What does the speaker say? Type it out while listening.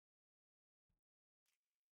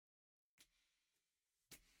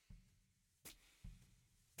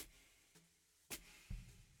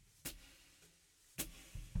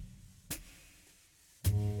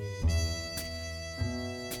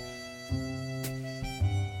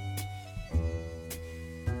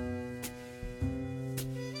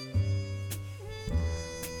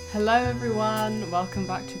Hello everyone, welcome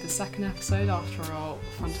back to the second episode after our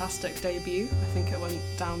fantastic debut. I think it went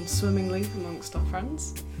down swimmingly amongst our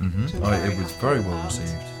friends. It was very well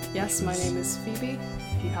received. Yes, my name is Phoebe.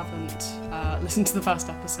 If you haven't listened to the first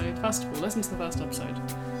episode, first of all, listen to the first episode.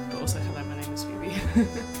 But also, hello, my name is Phoebe.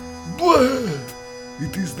 Blah!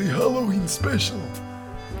 It is the Halloween special.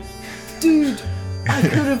 Dude, I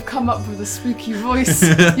could have come up with a spooky voice.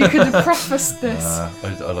 You could have prefaced this. I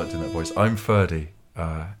like doing that voice. I'm Ferdy.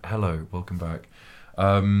 Hello, welcome back.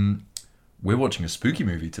 We're watching a spooky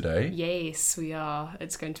movie today. Yes, we are.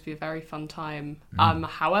 It's going to be a very fun time.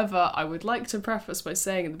 However, I would like to preface by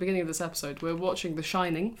saying at the beginning of this episode, we're watching The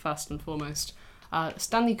Shining, first and foremost.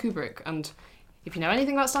 Stanley Kubrick, and if you know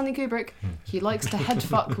anything about Stanley Kubrick, he likes to head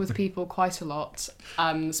fuck with people quite a lot.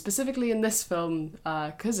 Specifically in this film,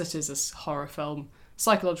 because it is a horror film,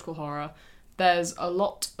 psychological horror, there's a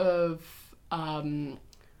lot of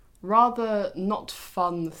rather not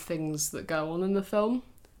fun things that go on in the film.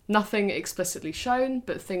 Nothing explicitly shown,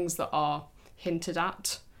 but things that are hinted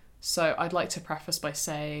at. So I'd like to preface by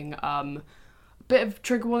saying a bit of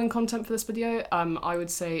trigger warning content for this video. I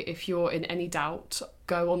would say if you're in any doubt,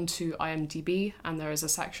 go on to IMDb, and there is a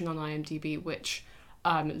section on IMDb which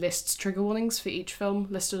lists trigger warnings for each film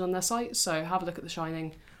listed on their site. So have a look at The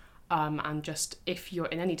Shining, and just if you're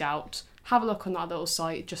in any doubt, have a look on that little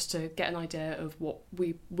site just to get an idea of what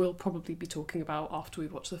we will probably be talking about after we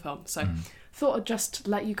watch the film. So thought I'd just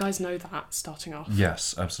let you guys know that starting off.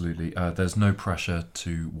 Yes, absolutely. There's no pressure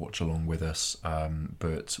to watch along with us,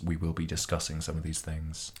 but we will be discussing some of these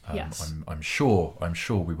things. Yes. I'm sure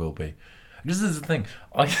we will be. This is the thing.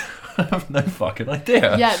 I have no fucking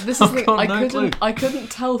idea. Yeah, this is the thing. I couldn't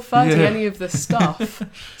tell Ferdy any of this stuff,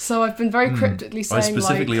 so I've been very cryptically saying. I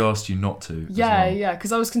specifically asked you not to. Yeah,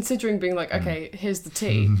 because I was considering being like, okay, here's the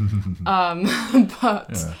tea,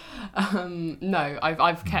 no,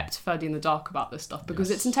 I've kept Ferdy in the dark about this stuff because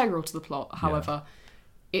it's integral to the plot. However,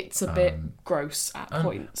 it's a bit gross at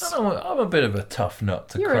points. I'm a bit of a tough nut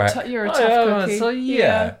to you're crack. You're a tough cookie. So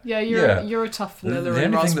you're a tough vanilla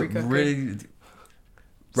and raspberry cookie. Really,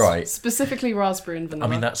 right. Specifically raspberry and vanilla. I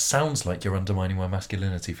mean, that sounds like you're undermining my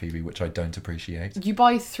masculinity, Phoebe, which I don't appreciate. You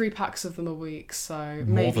buy 3 packs of them a week, so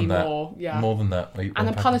maybe more. Yeah, more than that. And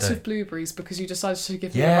a punnet of blueberries because you decided to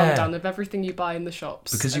give me a rundown of everything you buy in the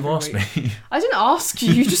shops. Because you asked me. I didn't ask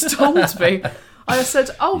you. You just told me. I said,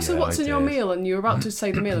 so what's in your meal? And you were about to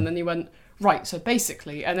say the meal, and then you went, right, so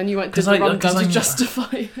basically, and then you went, did the rundown to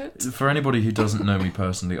justify it? For anybody who doesn't know me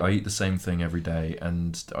personally, I eat the same thing every day,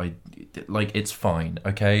 and it's fine,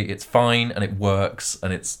 okay? It's fine, and it works,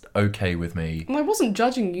 and it's okay with me. And I wasn't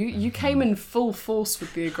judging you. You came in full force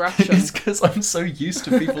with the aggression. It's because I'm so used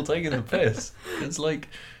to people taking the piss. It's like,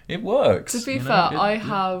 it works. To be fair,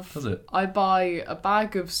 I buy a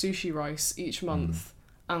bag of sushi rice each month,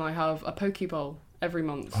 and I have a poke bowl every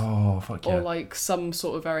month. Oh, fuck yeah. Or like some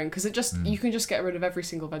sort of variant, because you can just get rid of every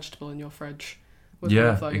single vegetable in your fridge with one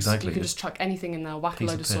of those. Exactly. You can just chuck anything in there, whack a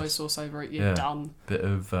load of soy sauce over it, you're done. Bit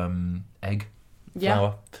of egg,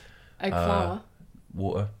 flour. Egg flour.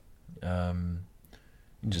 Water.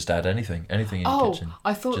 You can just add anything in your kitchen.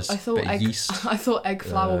 I thought egg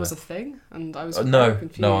flour was a thing, and I was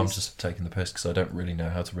confused. No, I'm just taking the piss because I don't really know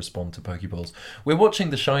how to respond to Pokeballs. We're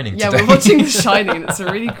watching The Shining today. Yeah, we're watching The Shining. It's a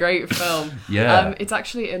really great film. Yeah. It's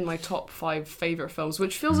actually in my top 5 favourite films,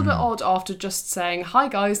 which feels a bit odd after just saying, hi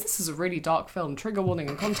guys, this is a really dark film, trigger warning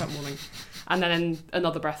and content warning, and then in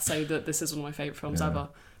another breath say that this is one of my favourite films ever.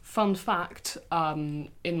 Fun fact,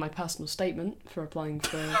 in my personal statement for applying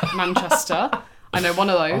for Manchester, I know one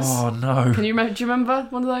of those. Oh no! Do you remember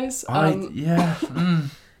one of those? Yeah,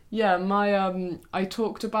 I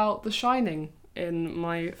talked about The Shining in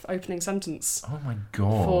my opening sentence. Oh my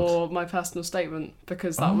god! For my personal statement,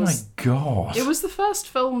 because that was. Oh my god! It was the first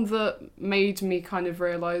film that made me kind of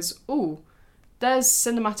realise, there's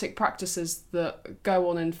cinematic practices that go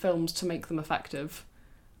on in films to make them effective.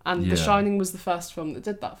 And The Shining was the first film that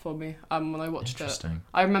did that for me. When I watched it,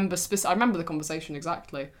 I remember the conversation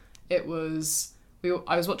exactly. It was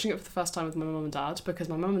I was watching it for the first time with my mum and dad because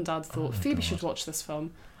my mum and dad thought Phoebe should watch this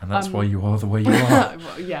film. And that's why you are the way you are.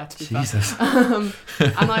 Well, yeah, to be Jesus. fair.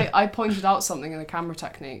 And I pointed out something in the camera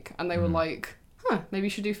technique, and they were like, maybe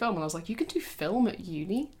you should do film. And I was like, you can do film at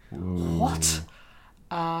uni? Ooh. What?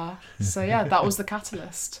 So yeah, that was the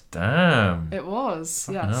catalyst. Damn. It was,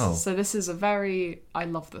 yes. Hell. So this is I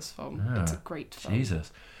love this film. Yeah. It's a great film.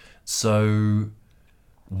 Jesus. So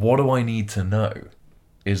what do I need to know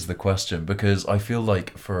is the question, because I feel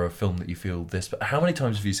like for a film that you feel this... How many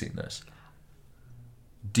times have you seen this?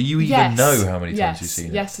 Do you even know how many times you've seen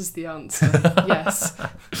it? Yes is the answer. Yes.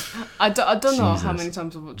 I don't know how many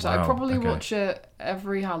times I've watched it. I probably watch it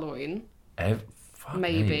every Halloween.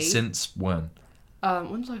 Maybe. Since when?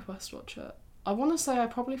 When did I first watch it? I want to say I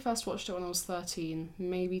probably first watched it when I was 13,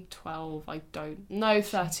 maybe 12. I don't know.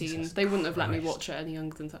 13. Jesus they wouldn't have let me Christ. watch it any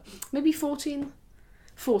younger than that. Maybe 14.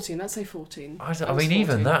 14. Let's say 14. I mean,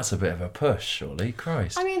 even that's a bit of a push, surely.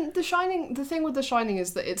 Christ. I mean, The Shining. The thing with The Shining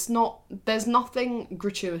is that it's not. There's nothing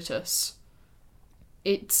gratuitous.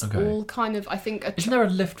 It's all kind of. I think. Isn't there a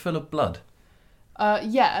lift full of blood?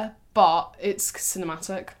 Yeah, but it's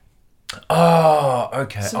cinematic. Oh,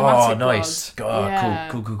 okay. Cinematic nice. blood. Yeah.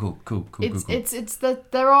 Cool. It's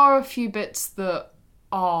that there are a few bits that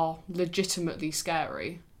are legitimately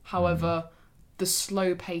scary. However, the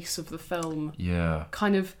slow pace of the film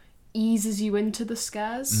kind of eases you into the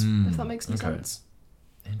scares, if that makes any sense.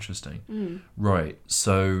 Interesting. Right.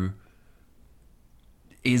 So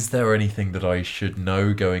is there anything that I should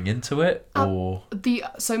know going into it, or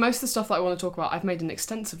so most of the stuff that I want to talk about, I've made an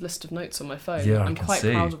extensive list of notes on my phone. Yeah, I'm quite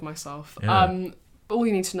proud of myself. Yeah. But all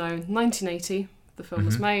you need to know: 1980, the film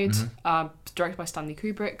was made, directed by Stanley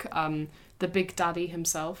Kubrick. The Big Daddy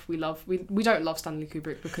himself. We don't love Stanley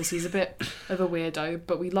Kubrick because he's a bit of a weirdo,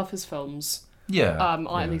 but we love his films. Yeah.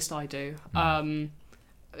 At least I do.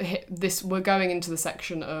 We're going into the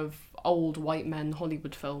section of old white men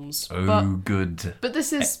Hollywood films. Good. But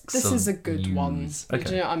this is a good one. Okay.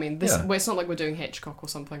 Do you know what I mean? It's not like we're doing Hitchcock or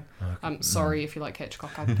something. Okay. Sorry if you like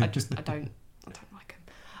Hitchcock. I don't like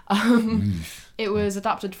him. It was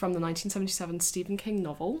adapted from the 1977 Stephen King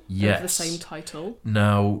novel of the same title.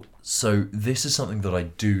 Now, so this is something that I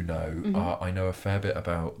do know. I know a fair bit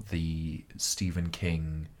about the Stephen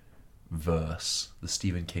King verse, the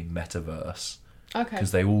Stephen King metaverse. Okay.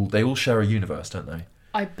 Because they all share a universe, don't they?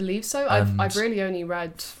 I believe so. I've really only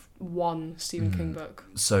read one Stephen King book.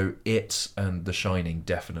 So it and The Shining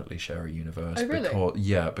definitely share a universe. Oh, really?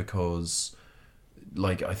 Because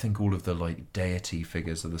like I think all of the like deity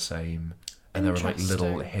figures are the same, and there are like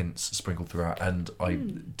little hints sprinkled throughout. And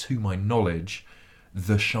to my knowledge,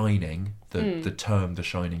 The Shining, the term The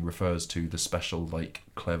Shining refers to the special like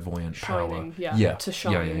clairvoyant Shining, power. To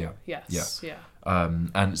shine. Yeah. Yeah.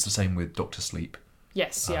 And it's the same with Doctor Sleep.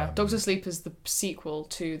 Yes, yeah. Doctor Sleep is the sequel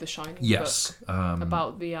to The Shining book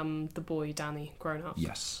about the boy Danny grown up.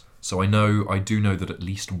 Yes. So I do know that at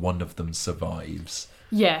least one of them survives.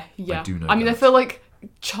 Yeah. I do know I mean, that. I feel like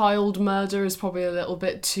child murder is probably a little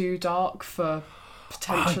bit too dark for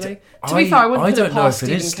potentially. To be fair, I wouldn't put it past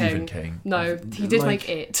Stephen King. No, he did make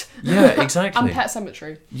It. Yeah, exactly. And Pet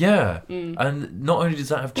Sematary. Yeah. And not only does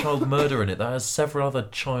that have child murder in it, that has several other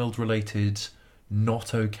child-related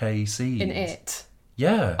not okay scenes. In It.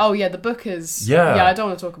 Yeah. Oh, yeah, the book is... Yeah. Yeah, I don't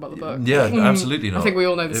want to talk about the book. Yeah, absolutely not. I think we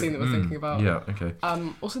all know the scene that we're thinking about. Yeah, okay.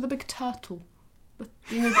 Also, the big turtle.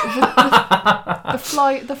 The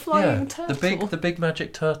flying turtle. The big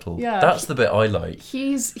magic turtle. Yeah. That's the bit I like.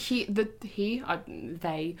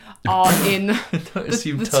 They are in... Don't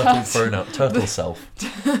assume turtle pronoun. Turtle self.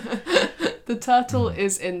 The turtle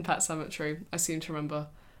is in Pet Sematary, I seem to remember.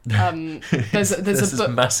 There's this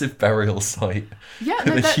massive burial site. Yeah,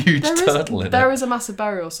 with a huge turtle in it. There is a massive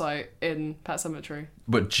burial site in Pet Sematary,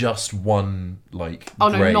 but just one grave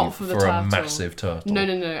not for the turtle. A massive turtle. No.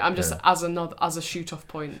 I'm just as a shoot off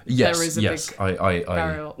point. Yes, there is a big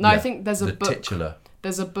burial. No, yeah, I think there's a book. Titular.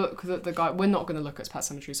 There's a book that the guy... We're not going to look at Pet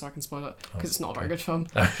Sematary, so I can spoil it, because it's not a very good film.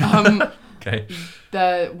 Okay.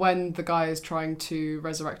 When the guy is trying to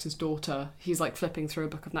resurrect his daughter, he's like flipping through a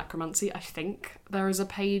book of necromancy. I think there is a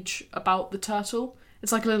page about the turtle.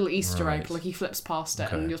 It's like a little Easter egg. Like he flips past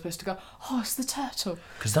it, and you're supposed to go, "Oh, it's the turtle."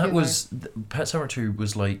 Because that was Pet Sematary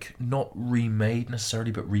was like not remade necessarily,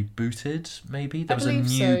 but rebooted. Maybe there was a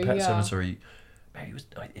new Pet Sematary. Maybe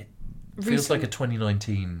it feels like a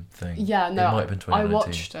 2019 thing. Yeah, no, it might have been 2019. I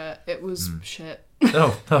watched it. It was shit.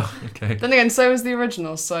 Okay. Then again, so was the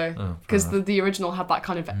original. So because the original had that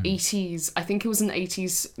kind of 80s. I think it was an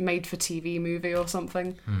 80s made-for-TV movie or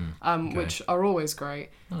something, which are always great.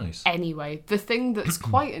 Nice. Anyway, the thing that's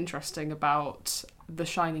quite interesting about the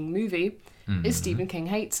Shining movie is Stephen King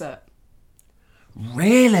hates it.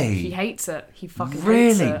 Really? He hates it. He fucking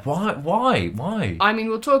hates it. Why? I mean,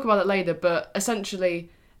 we'll talk about it later, but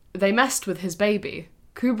essentially, they messed with his baby.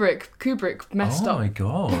 Kubrick messed up. Oh my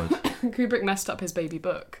god. Kubrick messed up his baby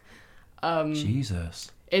book.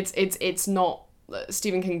 Jesus. It's not...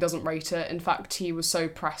 Stephen King doesn't rate it. In fact, he was so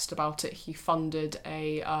pressed about it, he funded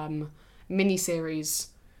a mini-series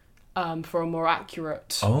for a more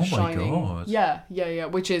accurate Shining. Oh my god. Yeah,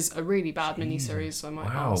 which is a really bad mini-series, I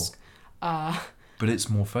might ask. But it's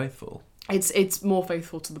more faithful. It's more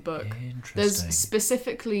faithful to the book. There's Interesting.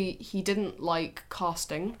 specifically, he didn't like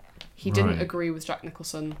casting. He didn't agree with Jack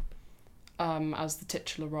Nicholson as the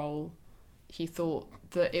titular role. He thought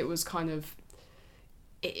that it was kind of...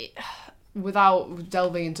 without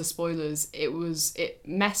delving into spoilers, it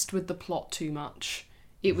messed with the plot too much.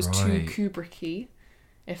 It was too Kubrick-y,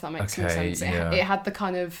 if that makes any sense. It had the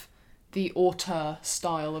kind of the auteur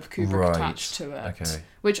style of Kubrick attached to it,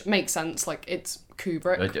 which makes sense. Like, it's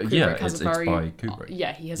Kubrick. Kubrick has a very, it's by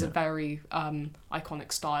Kubrick. He has a very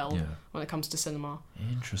iconic style when it comes to cinema.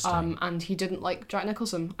 Interesting. And he didn't like Jack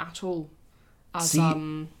Nicholson at all as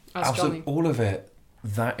out Johnny. Of all of it,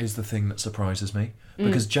 that is the thing that surprises me,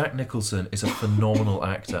 because Jack Nicholson is a phenomenal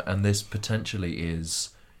actor, and this potentially is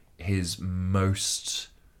his most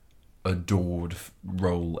adored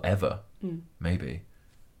role ever, maybe,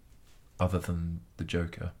 other than the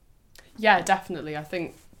Joker. Yeah, definitely. I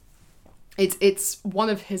think it's one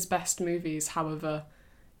of his best movies. However,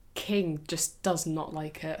 King just does not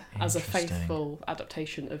like it as a faithful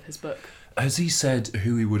adaptation of his book. Has he said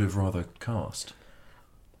who he would have rather cast?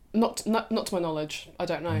 Not to my knowledge. I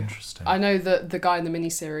don't know. Interesting. I know that the guy in the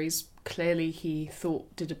miniseries, clearly he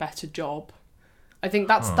thought did a better job. I think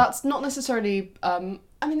that's not necessarily...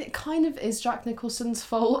 I mean, it kind of is Jack Nicholson's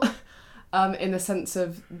fault in the sense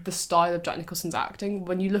of the style of Jack Nicholson's acting.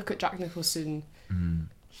 When you look at Jack Nicholson,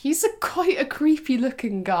 he's quite a creepy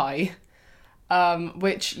looking guy,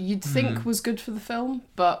 which you'd think was good for the film,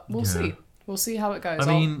 but we'll see. We'll see how it goes.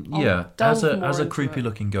 I mean, as a creepy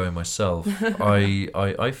looking guy myself,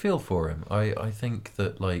 I feel for him. I think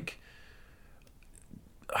that, like,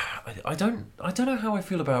 I don't know how I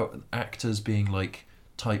feel about actors being, like,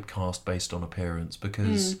 typecast based on appearance,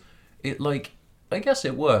 because it, like, I guess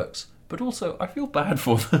it works, but also I feel bad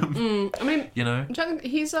for them. I mean, you know,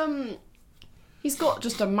 he's got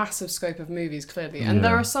just a massive scope of movies, clearly, and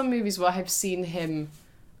there are some movies where I've seen him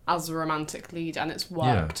as a romantic lead and it's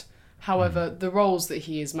worked. However, the roles that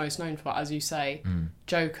he is most known for, as you say,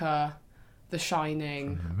 Joker, The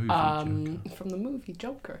Shining, from the movie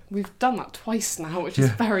Joker. We've done that twice now, which is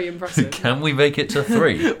very impressive. Can we make it to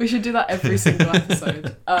 3? We should do that every single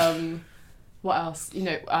episode. What else? You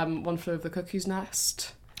know, One Flew Over the Cuckoo's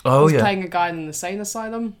Nest. He's playing a guy in an insane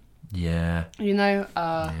asylum. Yeah. You know,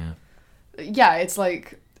 it's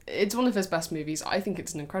like, it's one of his best movies. I think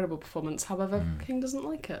it's an incredible performance. However, King doesn't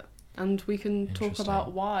like it. And we can talk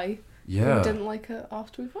about why we didn't like it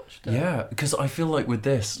after we've watched it. Yeah, because I feel like with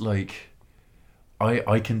this, like,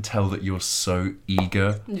 I can tell that you're so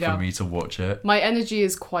eager for me to watch it. My energy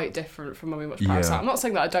is quite different from when we watched Parasite. I'm not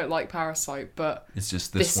saying that I don't like Parasite, but it's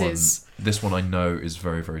just this one I know is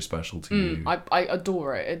very, very special to you. I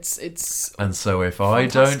adore it. It's and so if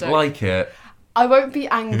fantastic. I don't like it, I won't be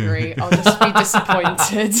angry. I'll just be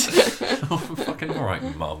disappointed. Oh, fucking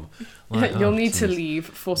alright, Mum. Like, you'll need to leave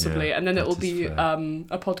forcibly, and then it will be a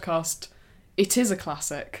podcast. It is a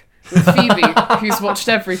classic. With Phoebe, who's watched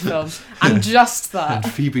every film, and just that.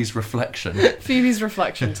 And Phoebe's reflection. Phoebe's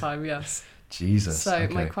reflection time, yes. Jesus. So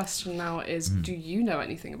my question now is, do you know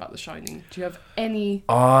anything about The Shining? Do you have any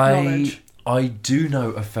knowledge? I do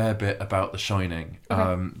know a fair bit about The Shining,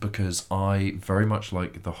 because I very much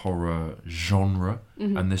like the horror genre,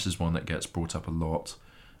 and this is one that gets brought up a lot.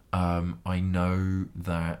 I know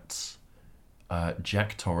that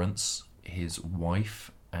Jack Torrance, his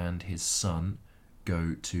wife, and his son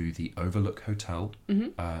go to the Overlook Hotel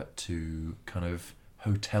to kind of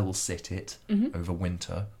hotel sit it over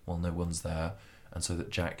winter while no one's there, and so that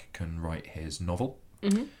Jack can write his novel.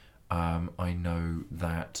 I know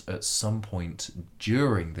that at some point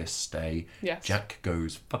during this stay, Jack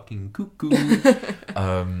goes fucking cuckoo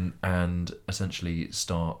and essentially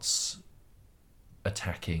starts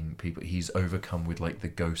attacking people. He's overcome with, like, the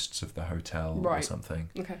ghosts of the hotel or something.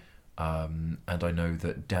 And I know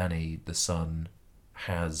that Danny, the son,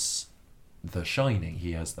 has The Shining.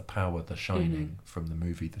 He has the power The Shining from the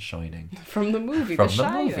movie The Shining. From the movie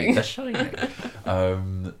The Shining.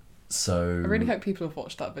 So I really hope people have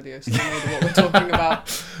watched that video so they know what we're talking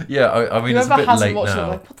about. I mean, it's a bit late now. It,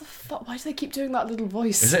 like, what the fuck? Why do they keep doing that little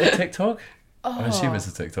voice? Is it a TikTok? I assume it's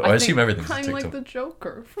a TikTok. I assume everything's a TikTok. I'm like the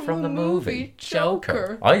Joker from the movie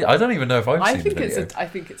Joker. I don't even know if I've seen the video. I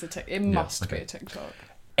think it's a TikTok. It must be a TikTok.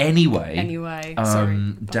 Anyway,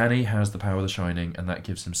 sorry. Danny has the power of The Shining, and that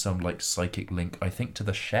gives him some, like, psychic link, I think, to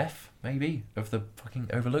the chef, maybe, of the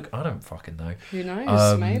fucking Overlook. I don't fucking know. Who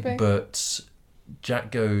knows? Maybe. But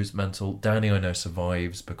Jack goes mental. Danny, I know,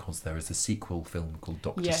 survives because there is a sequel film called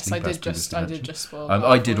Doctor Sleep. Yes, I did just spoil that.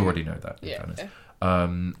 I did already know that. Yeah.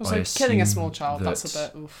 Also, killing a small child, that's a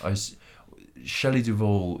bit... Oof. Shelley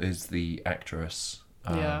Duvall is the actress.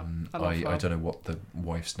 Yeah, I love her. I don't know what the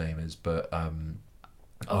wife's name is, but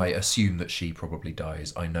I assume that she probably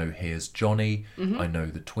dies. I know here's Johnny. I know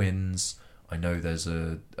the twins. I know there's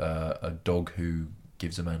a dog who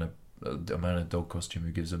gives a man a dog costume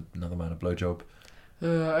who gives another man a blowjob.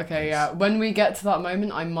 Okay, yeah. When we get to that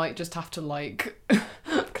moment, I might just have to like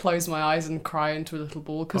close my eyes and cry into a little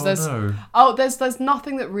ball because there's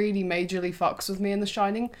nothing that really majorly fucks with me in The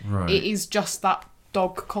Shining. Right. It is just that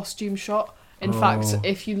dog costume shot. In fact,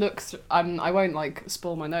 if you look, I won't like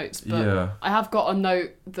spoil my notes, but I have got a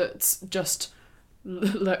note that's just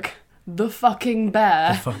look the fucking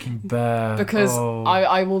bear. The fucking bear. Because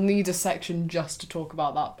I will need a section just to talk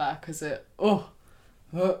about that bear because it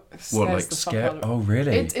scare? Oh,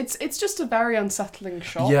 really? It's just a very unsettling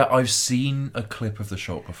shot. Yeah, I've seen a clip of the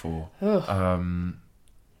shot before.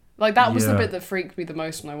 Like that was the bit that freaked me the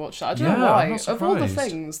most when I watched it. I don't know why. Of all the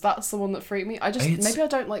things, that's the one that freaked me. Maybe I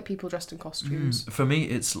don't like people dressed in costumes. For me,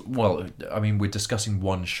 it's we're discussing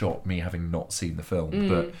one shot. Me having not seen the film,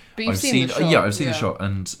 but you've seen the shot. Yeah, I've seen the shot,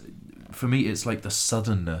 and for me, it's like the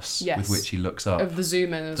suddenness with which he looks up of the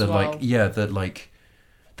zoom in as well.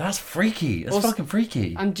 That's freaky. It's fucking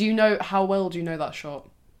freaky. And how well do you know that shot?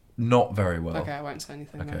 Not very well. Okay, I won't say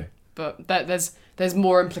anything. Okay. Then. But there's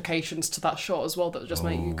more implications to that shot as well that just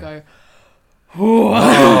make you go, oh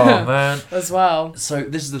man, as well. So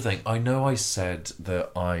this is the thing. I know I said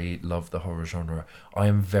that I love the horror genre. I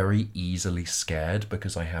am very easily scared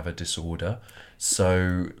because I have a disorder.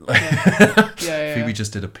 So Phoebe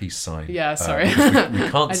just did a peace sign. Yeah, sorry. We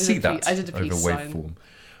can't see that I did a peace over sign.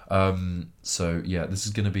 Waveform. So yeah, this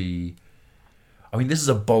is going to be... I mean, this is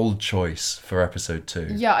a bold choice for episode 2.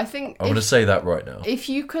 Yeah, I think... I'm going to say that right now. If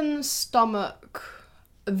you can stomach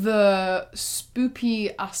the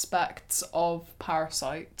spoopy aspects of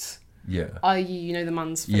Parasite, i.e., the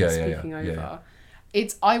man's face speaking over,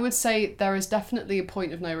 I would say there is definitely a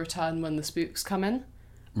point of no return when the spooks come in.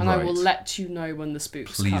 And I will let you know when the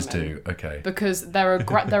spooks come in. Please do, okay. Because there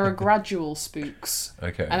are gradual spooks.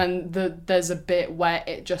 Okay. And then there's a bit where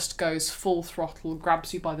it just goes full throttle,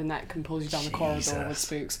 grabs you by the neck and pulls you down the corridor with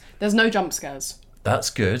spooks. There's no jump scares. That's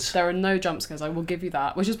good. There are no jump scares, I will give you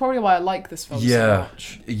that. Which is probably why I like this film so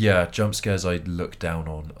much. Yeah, jump scares I look down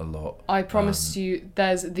on a lot. I promise you,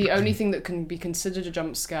 there's the only thing that can be considered a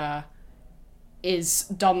jump scare is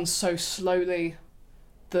done so slowly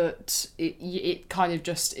that it kind of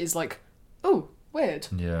just is like, oh, weird.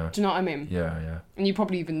 Yeah. Do you know what I mean? Yeah. And you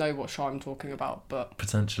probably even know what show I'm talking about, but...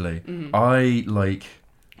 Potentially. I,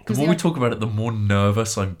 the more we talk about it, the more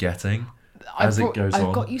nervous I'm getting as it goes on.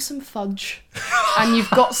 I've got you some fudge, and you've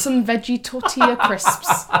got some veggie tortilla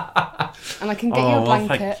crisps, and I can get you a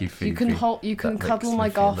blanket. Thank you, Phoebe. You can cuddle my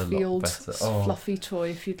Garfield fluffy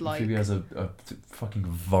toy if you'd like. Phoebe has a fucking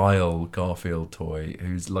vile Garfield toy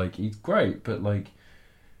who's, he's great, but,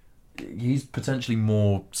 he's potentially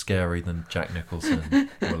more scary than Jack Nicholson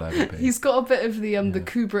will ever be. He's got a bit of the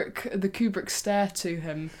Kubrick stare to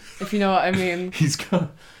him, if you know what I mean. He's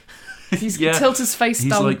tilt his face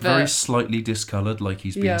down a bit. He's very slightly discoloured, like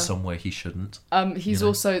he's been somewhere he shouldn't. He's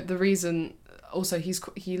also the reason. Also,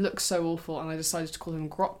 he looks so awful, and I decided to call him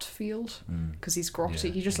Grotfield because he's grotty.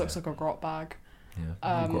 Yeah, he just looks like a grot bag.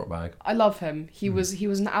 Yeah, grot bag. I love him. He was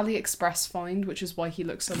an AliExpress find, which is why he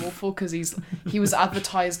looks so awful, because he was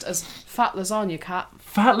advertised as Fat Lasagna Cat.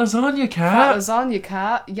 Fat Lasagna Cat. Fat Lasagna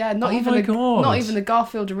Cat. Yeah, not even a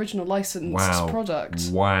Garfield original licensed product.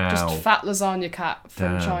 Wow. Just Fat Lasagna Cat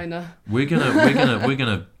from China. We're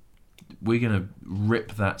gonna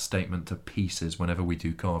rip that statement to pieces whenever we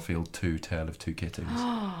do Garfield 2: Tale of Two Kittens.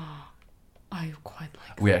 I quite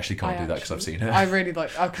like that. We actually can't do that because I've seen it. I really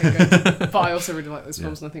like... Okay, good. But I also really like those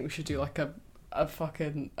films, and I think we should do a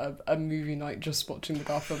fucking movie night just watching the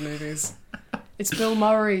Garfield movies. It's Bill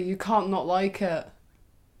Murray. You can't not like it.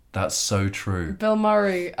 That's so true. Bill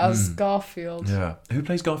Murray as Garfield. Yeah. Who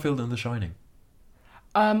plays Garfield in The Shining?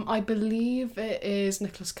 I believe it is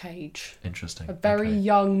Nicolas Cage. Interesting. A very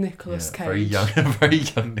young Nicolas Cage. Very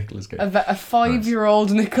young Nicolas Cage. A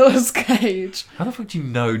 5-year-old Nicolas Cage. How the fuck do you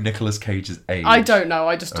know Nicolas Cage's age? I don't know.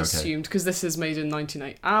 I just assumed, because this is made in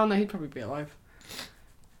 1980. I don't know. He'd probably be alive.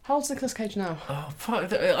 How old's Nicolas Cage now? Oh,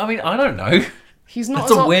 fuck. I mean, I don't know. He's not.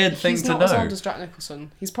 That's a weird thing to know. He's not as old as Jack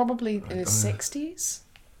Nicholson. He's probably in his 60s.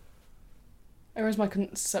 Or is my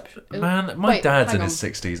conception... Man, my dad's in his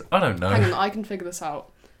 60s. I don't know. Hang on, I can figure this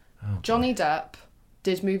out. Johnny Depp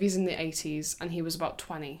did movies in the 80s, and he was about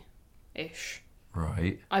 20-ish.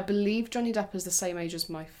 Right. I believe Johnny Depp is the same age as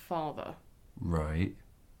my father. Right.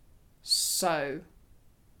 So,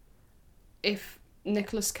 if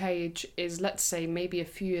Nicolas Cage is, let's say, maybe a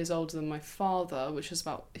few years older than my father, which is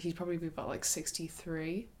he'd probably be about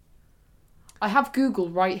 63. I have Google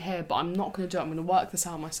right here, but I'm not going to do it. I'm going to work this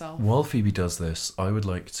out myself. While Phoebe does this, I would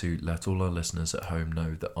like to let all our listeners at home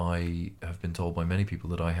know that I have been told by many people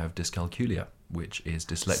that I have dyscalculia, which is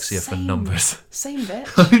dyslexia for numbers. Same bitch.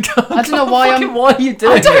 I don't know why Why are you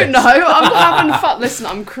doing I don't know. I'm having fun. Listen,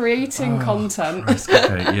 I'm creating content.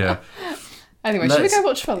 Okay, yeah. Anyway, should we go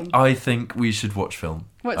watch film? I think we should watch film.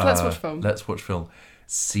 Let's watch film. Let's watch film.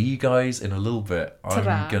 See you guys in a little bit.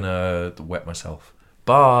 Ta-da. I'm gonna wet myself.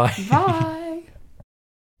 Bye. Bye.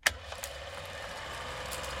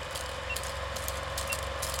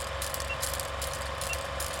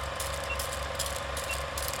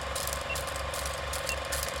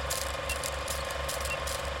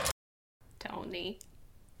 Tony.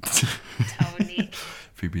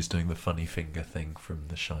 Phoebe's doing the funny finger thing from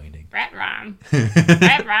The Shining. Red ram.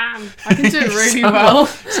 Red ram. I can do it really well.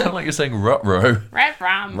 Sound like you're saying rut-row. Red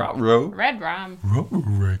ram. Rut-row. Red ram.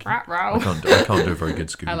 Rut-row. Rat-row. I can't do a very good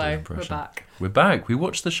Scooby-Doo Hello, impression. we're back. We're back. We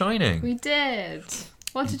watched The Shining. We did.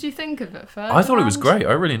 What did you think of it, Ferd? I thought it was great.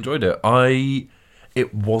 I really enjoyed it.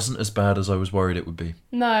 It wasn't as bad as I was worried it would be.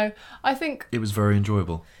 No, I think... It was very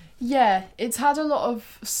enjoyable. Yeah, it's had a lot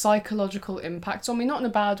of psychological impact on me, not in a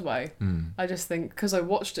bad way. I just think, because I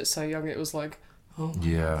watched it so young, it was like, oh my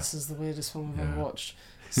God, this is the weirdest film I've ever watched.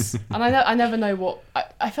 And I never know what...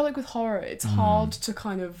 I feel like with horror, it's hard to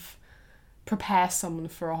kind of prepare someone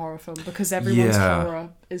for a horror film, because everyone's horror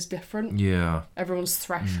is different. Yeah. Everyone's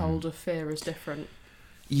threshold of fear is different.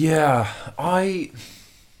 Yeah,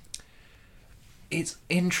 it's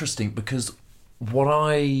interesting because what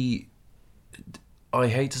I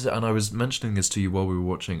hate to say, and I was mentioning this to you while we were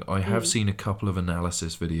watching, I have seen a couple of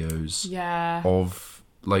analysis videos of,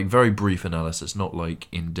 like, very brief analysis, not, like,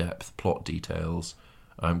 in-depth plot details,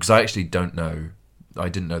 because I actually didn't know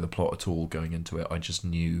the plot at all going into it. I just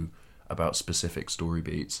knew about specific story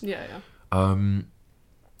beats.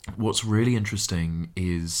 What's really interesting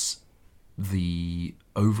is the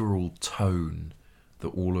overall tone that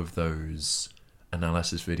all of those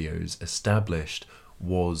analysis videos established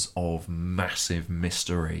was of massive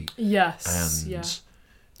mystery. Yes. And,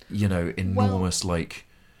 you know, enormous, like,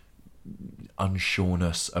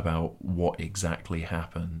 unsureness about what exactly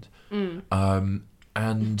happened.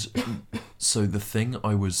 And so the thing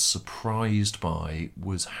I was surprised by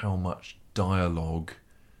was how much dialogue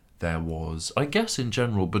there was, I guess in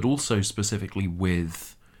general, but also specifically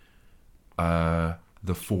with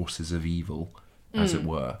the forces of evil, as it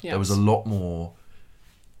were. Yes. There was a lot more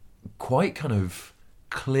quite kind of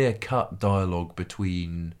clear-cut dialogue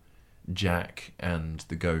between Jack and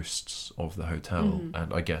the ghosts of the hotel,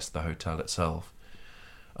 and I guess the hotel itself.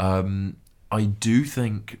 I do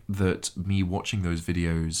think that me watching those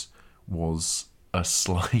videos was a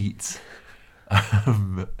slight...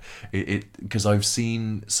 because I've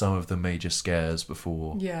seen some of the major scares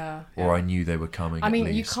before, or I knew they were coming. I mean,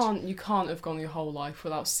 at least. you can't have gone your whole life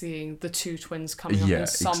without seeing the two twins coming up in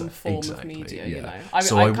some form of media. You know, I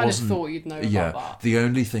kind of thought you'd know about that. The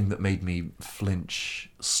only thing that made me flinch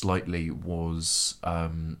slightly was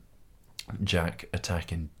Jack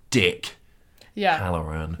attacking Dick.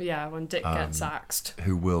 Halloran. Yeah, when Dick gets axed.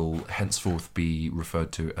 Who will henceforth be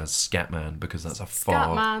referred to as Scatman, because that's a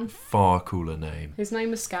far cooler name. His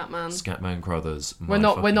name is Scatman. Scatman Crothers. We're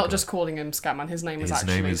not just calling him Scatman. His name is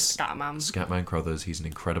actually Scatman. Scatman Crothers. He's an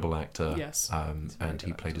incredible actor. Yes. And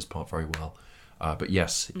he played his part very well. But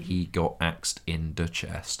yes, he got axed in the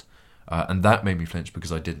chest. And that made me flinch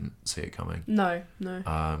because I didn't see it coming. No.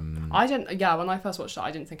 I didn't. Yeah, when I first watched it, I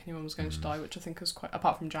didn't think anyone was going to die, which I think was quite,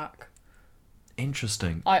 apart from Jack.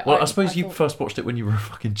 Interesting. I suppose you first watched it when you were a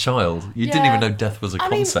fucking child. You didn't even know death was a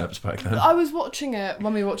concept back then. I was watching it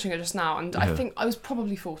when we were watching it just now, and I think I was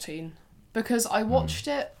probably 14 because I watched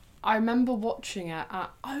it. I remember watching it at.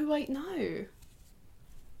 Oh wait, no.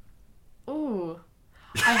 Ooh,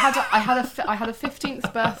 I had a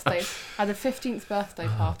 15th birthday. I had a 15th birthday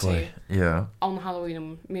party. On Halloween,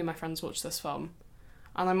 and me and my friends watched this film,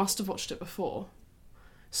 and I must have watched it before.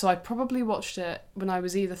 So I probably watched it when I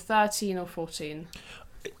was either 13 or 14.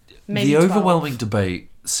 Maybe the 12. overwhelming debate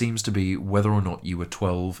seems to be whether or not you were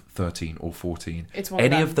 12, 13 or 14. It's one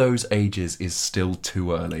Any of those ages is still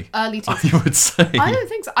too early. Early teens. I would say. I don't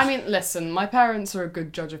think so. I mean, listen, my parents are a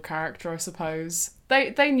good judge of character, I suppose.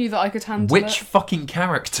 They knew that I could handle it. Which fucking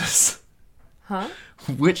characters? Huh?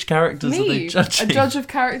 Which characters are they judging? A judge of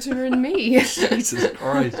character in me. Jesus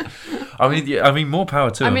Christ. I mean, more power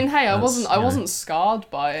to them. I mean, hey, I wasn't scarred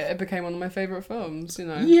by it. It became one of my favourite films, you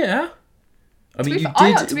know. Yeah. I mean, you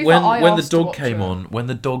did when the dog came on. When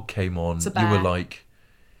the dog came on, you were like,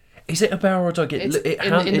 "Is it a bear or a dog?"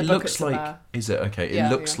 It looks like. Is it okay? It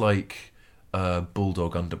looks like a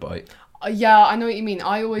bulldog underbite. Yeah, I know what you mean.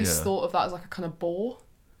 I always Yeah. thought of that as like a kind of boar.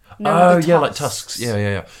 Oh, with the yeah, like tusks.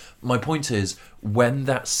 Yeah. My point is, when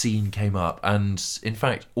that scene came up, and in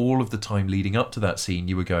fact, all of the time leading up to that scene,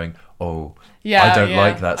 you were going, "Oh, I don't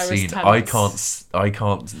like that I was scene. tense. I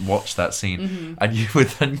can't watch that scene." Mm-hmm. And you were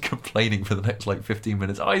then complaining for the next like 15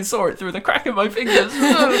 minutes. I saw it through the crack of my fingers.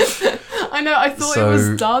 I know. I thought it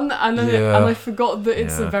was done, and then yeah. I forgot that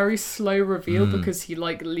it's Yeah. a very slow reveal because he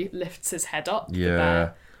like lifts his head up. the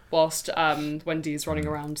bear, whilst Wendy's running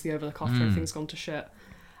around the overlook after everything's gone to shit.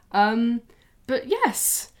 But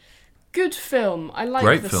yes, good film. I like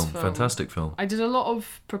Great this film, fantastic film. I did a lot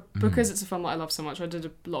of because it's a film that I love so much. I did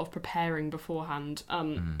a lot of preparing beforehand.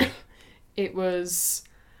 It was.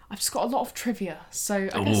 I've just got a lot of trivia, so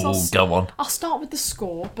I guess go on. I'll start with the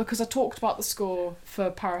score because I talked about the score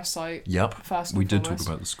for Parasite. Yep, first and we did foremost.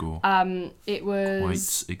 talk about the score. It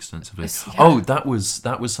was quite extensively. Yeah. Oh, that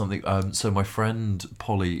was something. So my friend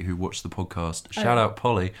Polly, who watched the podcast, shout out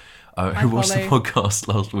Polly, who watched the podcast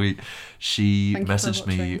last week. She Thank you for messaged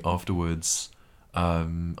me watching. afterwards. I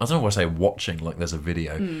don't know why I say watching like there's a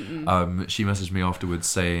video. She messaged me afterwards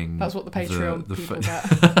saying that's what the Patreon people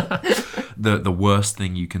get. the worst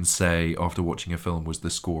thing you can say after watching a film was the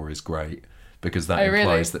score is great. Because that really?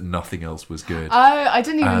 implies that nothing else was good. Oh, I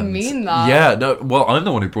didn't even mean that. Yeah, no. Well, I'm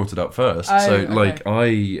the one who brought it up first. Oh, so, okay. like,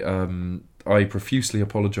 I profusely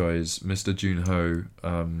apologise, Mr. Junho.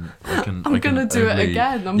 I'm gonna do it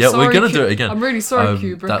again. I'm yeah, sorry, we're gonna do it again. I'm really sorry,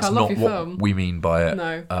 Kubrick. That's I love not your what film. we mean by it.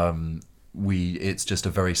 No. It's just a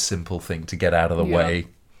very simple thing to get out of the way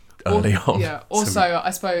early on. Yeah. So Also, I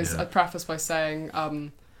suppose yeah. I'd preface by saying,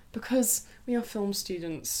 because we are film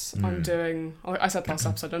students, I'm doing. I said last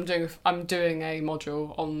episode, I'm doing a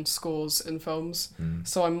module on scores in films,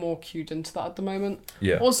 so I'm more cued into that at the moment.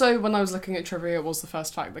 Yeah. Also, when I was looking at trivia, it was the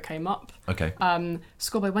first fact that came up. Okay.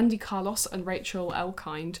 Score by Wendy Carlos and Rachel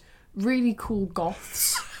Elkind. Really cool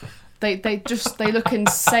goths. They look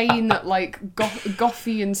insane, like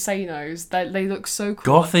gothy insanos. They look so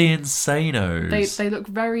cool. Gothy Insanos. They look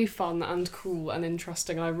very fun and cool and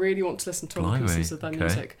interesting, and I really want to listen to other pieces of their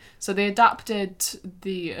music. So they adapted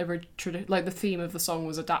the theme of the song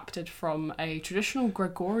was adapted from a traditional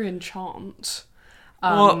Gregorian chant.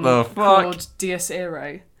 What the fuck? Called Dies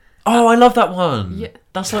Irae. Oh, I love that one. Yeah.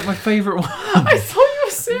 That's like my favourite one. I thought you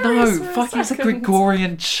were serious. No, for fuck, it's a second.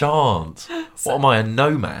 Gregorian chant. What am I, a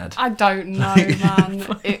nomad? I don't know, man.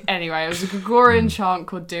 Anyway, it was a Gregorian chant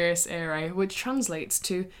called Dies Irae, which translates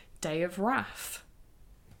to Day of Wrath.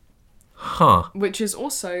 Huh. Which is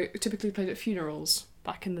also typically played at funerals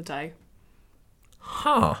back in the day.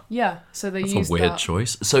 Huh. Yeah, so they That's used a weird that.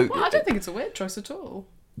 choice. So, Well, I don't think it's a weird choice at all.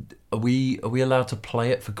 are we allowed to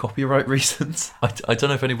play it for copyright reasons? I don't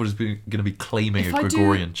know if anybody's going to be claiming a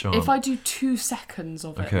Gregorian chant. If I do 2 seconds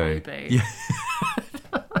of it, maybe.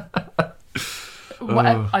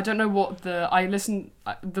 Yeah. I don't know what one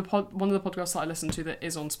of the podcasts that I listen to that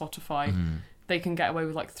is on Spotify. They can get away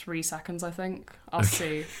with like 3 seconds, I think. I'll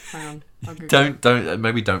see. Hang on. I'll Google.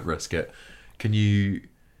 Maybe don't risk it. Have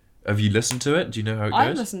you listened to it? Do you know how it goes?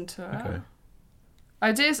 I listened to it. Okay.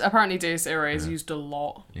 Apparently Dies Irae is used a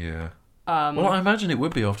lot. Yeah. Well, I imagine it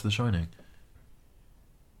would be after The Shining.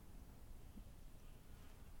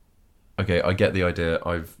 Okay, I get the idea.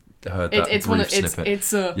 I've heard that It's brief snippet.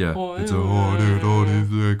 It's a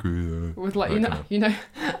with like you know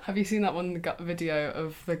have you seen that one video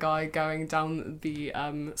of the guy going down the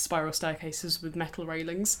spiral staircases with metal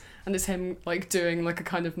railings, and it's him like doing like a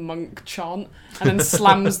kind of monk chant and then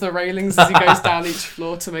slams the railings as he goes down each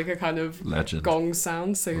floor to make a kind of Legend. Gong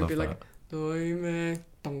sound, so he'll Love be that. like Doime,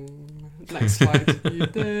 dong. Next slide.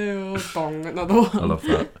 Yideo, dong. Another one. I love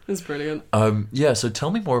that. It's brilliant. Yeah, so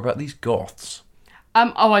tell me more about these goths.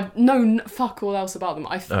 I know fuck all else about them.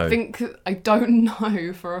 I Oh. think I don't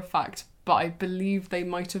know for a fact, but I believe they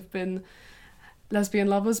might have been lesbian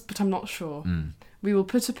lovers, but I'm not sure. We will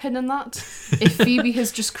put a pin in that. If Phoebe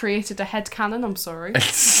has just created a headcanon, I'm sorry.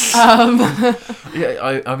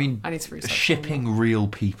 Yeah, I mean, I need to research shipping real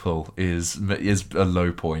people is a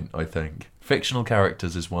low point, I think. Fictional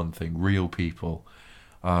characters is one thing, real people.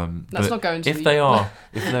 Let's but not go into if they are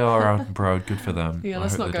out and proud, good for them. Yeah, I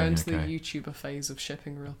let's hope not they're go doing into okay. the YouTuber phase of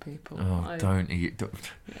shipping real people. Oh, don't.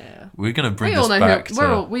 Yeah. We're gonna bring We all this know back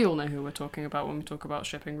to. we all know who we're talking about when we talk about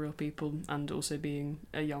shipping real people and also being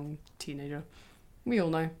a young teenager. We all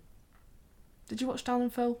know. Did you watch Dan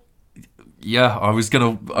and Phil? Yeah, I was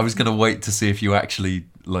gonna wait to see if you actually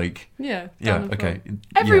like. Yeah. Yeah. Dan and Okay. Phil.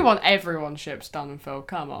 Yeah. Everyone ships Dan and Phil.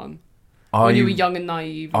 Come on. When you were young and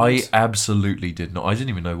naive. I absolutely did not. I didn't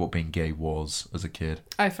even know what being gay was as a kid.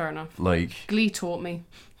 Oh, fair enough. Like, Glee taught me.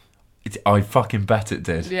 I fucking bet it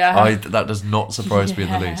did. Yeah. That does not surprise me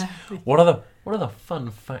in the least. What other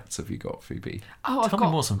fun facts have you got, Phoebe? Tell me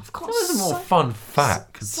more some more fun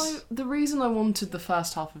facts. So the reason I wanted the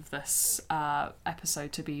first half of this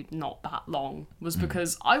episode to be not that long was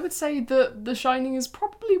because I would say that The Shining is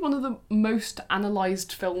probably one of the most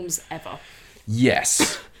analysed films ever.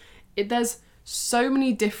 Yes. There's so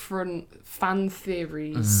many different fan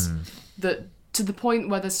theories that, to the point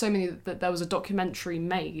where there's so many that there was a documentary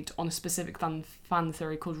made on a specific fan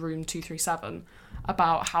theory called Room 237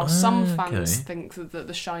 about how some fans think that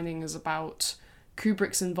The Shining is about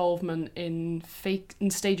Kubrick's involvement in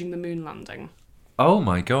staging the moon landing. Oh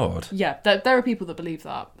my god. Yeah, there are people that believe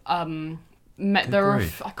that. I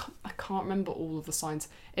can't remember all of the signs.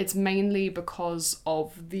 It's mainly because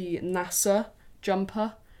of the NASA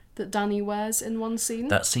jumper that Danny wears in one scene.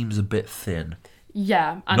 That seems a bit thin.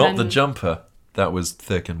 Yeah, and not the jumper. That was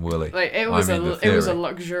thick and woolly. Like, it was a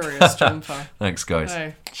luxurious jumper. Thanks, guys.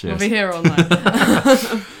 No, cheers. We'll be here all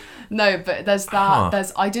night. No, but there's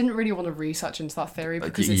that. I didn't really want to research into that theory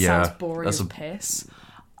because it sounds boring as piss.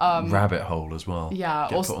 Rabbit hole as well. Yeah.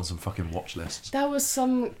 Get put on some fucking watch lists. There were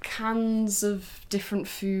some cans of different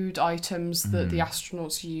food items that the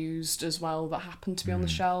astronauts used as well that happened to be on the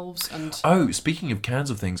shelves. And speaking of cans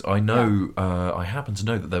of things, I know. I happen to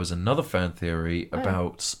know that there was another fan theory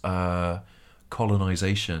about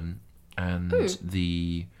colonization and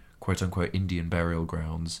the quote-unquote Indian burial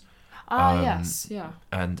grounds. Yes, yeah.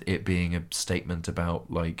 And it being a statement about,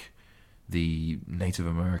 like, the Native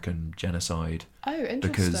American genocide. Oh, interesting.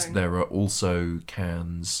 Because there are also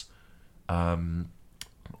cans on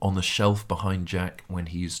the shelf behind Jack when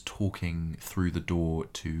he's talking through the door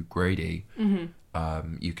to Grady.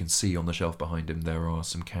 Mm-hmm. You can see on the shelf behind him there are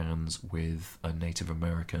some cans with a Native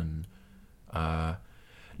American,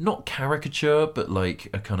 not caricature, but like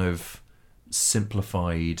a kind of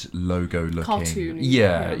simplified logo looking cartoon.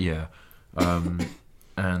 Yeah.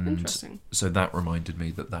 And interesting. So that reminded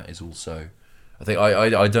me that is also, I think,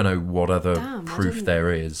 I don't know what other proof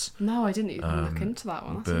there is. No, I didn't even look into that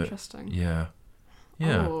one. That's interesting. Yeah.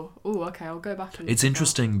 Oh, okay, I'll go back and it's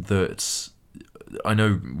interesting that I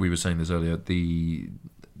know we were saying this earlier, the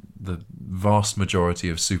vast majority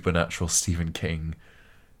of supernatural Stephen King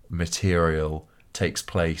material takes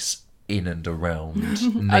place in and around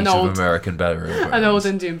Native American burial grounds. An old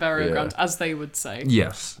Indian burial ground, as they would say.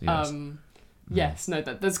 Yes. Yes, no,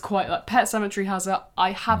 there's quite, like, Pet Sematary has it.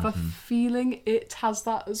 I have a feeling it has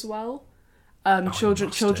that as well.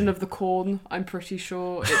 Children of the Corn, I'm pretty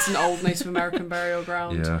sure it's an old Native American burial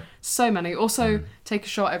ground. Yeah. So many. Also, take a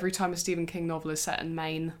shot every time a Stephen King novel is set in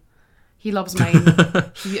Maine. He loves Maine.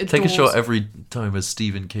 He adores... Take a shot every time a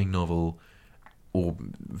Stephen King novel or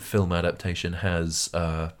film adaptation has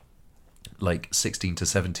like 16 to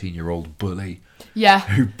 17-year-old bully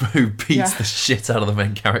who beats the shit out of the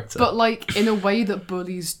main character. But like in a way that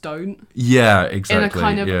bullies don't. Yeah, exactly. In a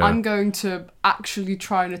kind of, I'm going to actually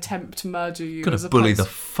try and attempt to murder you. I'm going to bully the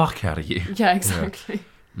fuck out of you. Yeah, exactly.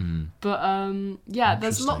 Yeah. But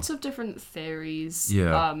there's lots of different theories.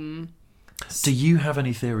 Yeah. Do you have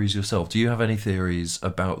any theories yourself? Do you have any theories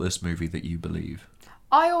about this movie that you believe?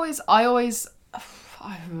 I always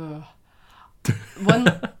when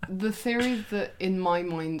the theory that in my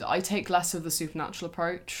mind I take less of the supernatural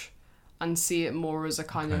approach and see it more as a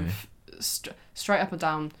kind of straight up and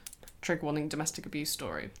down trigger warning domestic abuse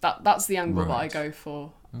story. That's the angle that I go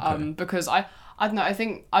for. Okay. Because I don't know, I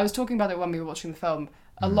think I was talking about it when we were watching the film.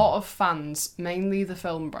 A lot of fans, mainly the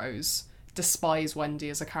film bros, despise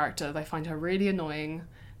Wendy as a character. They find her really annoying.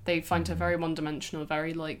 They find her very one-dimensional,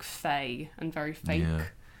 very like fey and very fake. Yeah.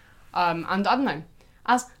 And I don't know.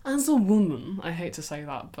 As a woman, I hate to say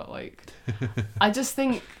that, but like, I just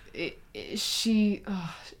think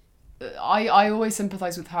I always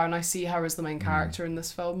sympathise with her, and I see her as the main character in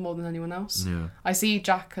this film more than anyone else. Yeah. I see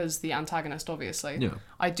Jack as the antagonist, obviously. Yeah.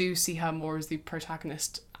 I do see her more as the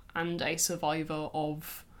protagonist and a survivor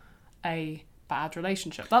of a bad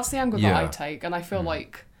relationship. That's the angle that I take, and I feel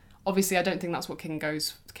like, obviously, I don't think that's what King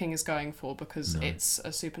is going for, because it's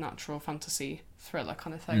a supernatural fantasy thriller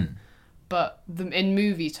kind of thing. But in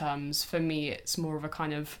movie terms, for me, it's more of a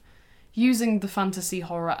kind of using the fantasy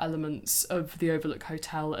horror elements of the Overlook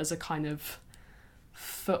Hotel as a kind of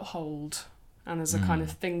foothold and as a kind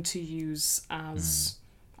of thing to use as,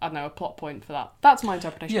 I don't know, a plot point for that. That's my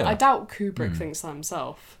interpretation. Yeah. I doubt Kubrick thinks that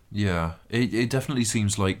himself. Yeah, it definitely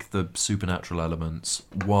seems like the supernatural elements,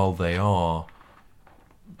 while they are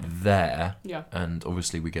there, and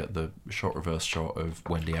obviously we get the reverse shot of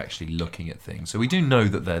Wendy actually looking at things, so we do know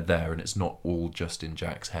that they're there and it's not all just in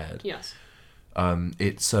Jack's head. Yes.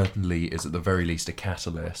 It certainly is at the very least a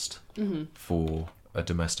catalyst for a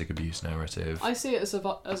domestic abuse narrative. I see it as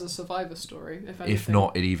a survivor story, if anything. If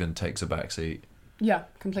not, it even takes a backseat. Yeah,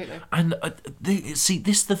 completely. And see,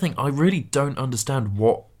 this is the thing. I really don't understand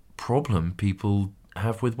what problem people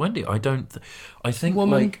have with Wendy. I think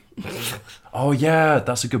woman. Oh yeah,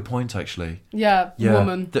 that's a good point actually. Yeah.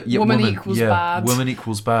 Woman. Woman equals bad. Woman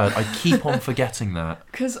equals bad. I keep on forgetting that.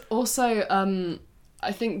 Because also,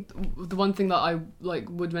 I think the one thing that I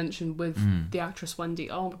would mention with the actress Wendy.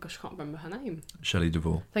 Oh my gosh, I can't remember her name. Shelley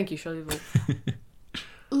Duvall. Thank you, Shelley Duvall.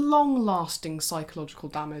 Long-lasting psychological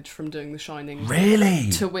damage from doing The Shining.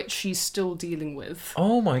 Really? To which she's still dealing with.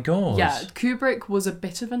 Oh my god. Yeah, Kubrick was a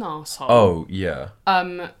bit of an arsehole. Oh, yeah.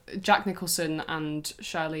 Jack Nicholson and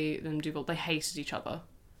Shelley Duvall, they hated each other.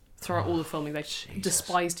 Throughout all the filming, they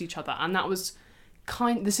despised each other. And that was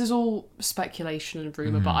this is all speculation and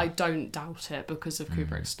rumour, but I don't doubt it because of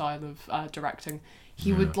Kubrick's style of directing.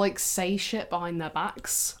 He would, say shit behind their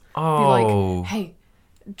backs. Oh. Be like, hey,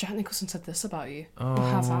 Jack Nicholson said this about you. Oh.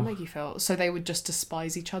 How does that make you feel? So they would just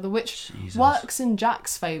despise each other, which works in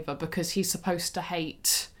Jack's favour because he's supposed to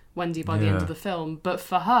hate Wendy by the end of the film. But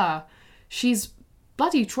for her, she's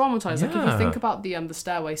bloody traumatised. Like, if you think about the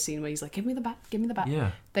stairway scene where he's like, give me the bat, give me the bat.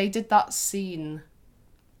 Yeah. They did that scene.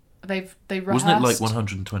 They rehearsed. Wasn't it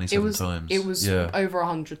 127 times? It was over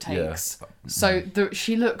 100 takes. Yeah. So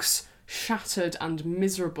she looks shattered and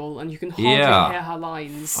miserable, and you can hardly hear her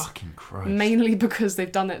lines. Fucking Christ. Mainly because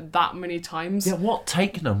they've done it that many times. Yeah, what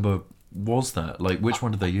take number was that? Which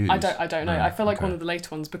one did they use? I don't know. I feel like one of the later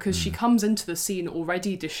ones, because she comes into the scene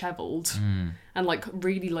already dishevelled and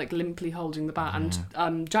really limply holding the bat,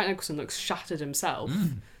 and Jack Nicholson looks shattered himself.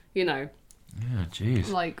 You know. Yeah,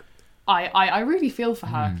 jeez. I really feel for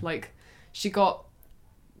her. She got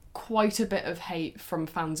quite a bit of hate from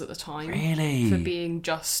fans at the time. Really? For being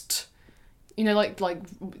just,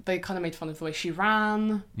 they kind of made fun of the way she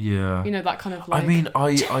ran. Yeah. That kind of I mean,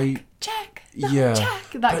 Jack,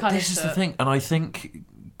 but this is the thing, and I think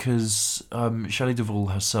because Shelley Duvall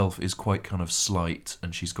herself is quite kind of slight,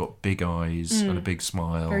 and she's got big eyes and a big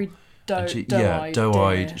smile. Very doe-eyed.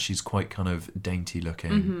 Doe-eyed. She's quite kind of dainty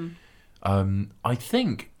looking. I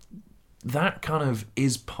think that kind of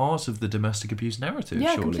is part of the domestic abuse narrative,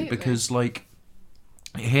 surely. Completely. Because,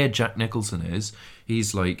 here Jack Nicholson is,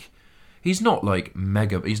 he's not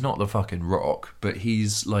mega, he's not the fucking Rock, but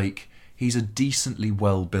he's a decently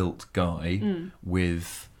well-built guy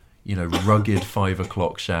with, rugged 5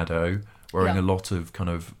 o'clock shadow, wearing a lot of kind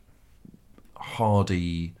of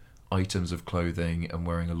hardy items of clothing and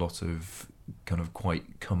wearing a lot of kind of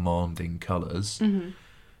quite commanding colours.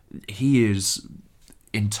 He is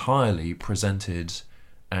entirely presented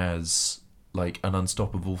as an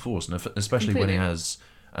unstoppable force, and especially when he has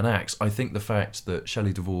an axe. I think the fact that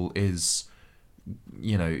Shelley Duvall is,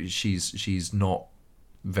 she's not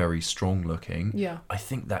very strong looking. Yeah, I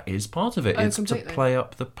think that is part of it. It's completely. To play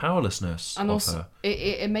up the powerlessness and of also, her.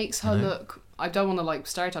 It makes her look. I don't want to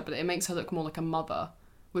stereotype, but it makes her look more like a mother.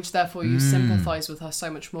 Which therefore you sympathise with her so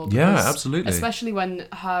much more. Because, absolutely. Especially when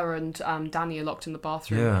her and Danny are locked in the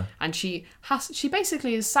bathroom, and she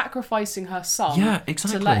basically is sacrificing her son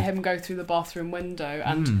to let him go through the bathroom window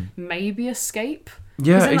and maybe escape.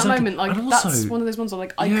 Yeah, in that moment, that's one of those ones where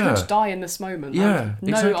I could die in this moment. I have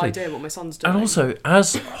no idea what my son's doing. And also,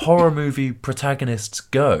 as horror movie protagonists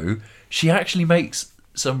go, she actually makes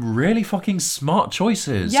some really fucking smart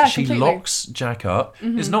choices. Yeah, she completely. Locks Jack up.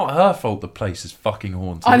 It's not her fault the place is fucking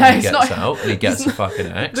haunted. I know, he gets out and he gets a fucking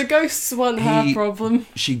axe. The ghosts weren't her problem.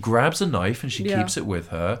 She grabs a knife and she keeps it with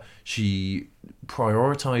her. She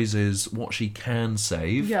prioritises what she can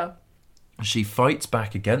save. Yeah. She fights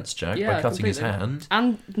back against Jack by cutting his hand.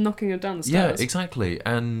 And knocking him down the stairs. Yeah, exactly.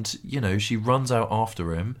 And, she runs out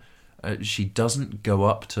after him. She doesn't go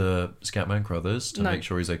up to Scatman Crothers to make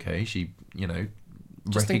sure he's okay. She,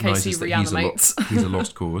 just recognises that he's a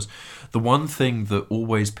lost cause. The one thing that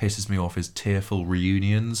always pisses me off is tearful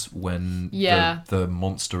reunions when the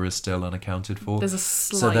monster is still unaccounted for. There's a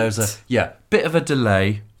slight... So there's a bit of a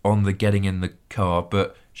delay on the getting in the car,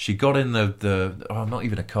 but she got in the not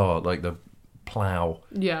even a car, the plough.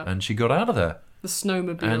 Yeah. And she got out of there. The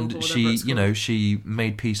snowmobile. And she, she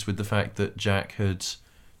made peace with the fact that Jack had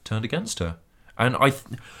turned against her. And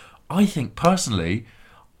I think personally,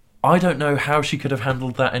 I don't know how she could have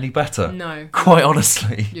handled that any better. No. Quite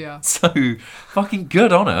honestly. Yeah. So, fucking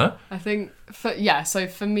good on her. I think, so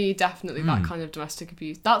for me, definitely that kind of domestic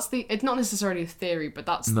abuse. It's not necessarily a theory, but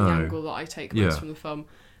that's the angle that I take most from the film.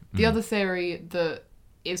 The other theory that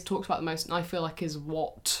is talked about the most, and I feel like is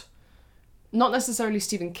what, not necessarily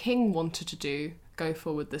Stephen King wanted to do, go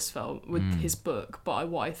for with this film, with his book, but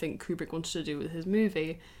what I think Kubrick wanted to do with his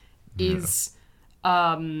movie, is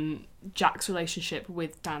Jack's relationship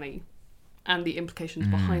with Danny and the implications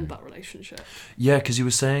behind that relationship. Yeah, because you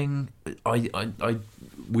were saying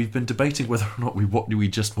we've been debating whether or not we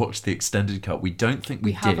just watched the extended cut. We don't think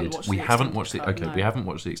we did. We haven't watched it. Okay, we haven't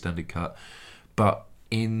watched the extended cut, but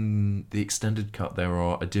in the extended cut there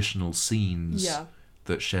are additional scenes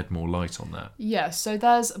that shed more light on that. Yeah, so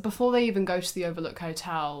there's, before they even go to the Overlook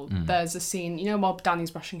Hotel, there's a scene, you know, while Danny's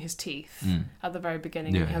brushing his teeth at the very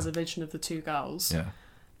beginning, and he has a vision of the two girls. Yeah.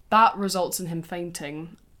 That results in him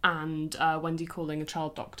fainting and Wendy calling a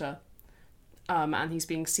child doctor. And he's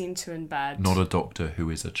being seen to in bed. Not a doctor who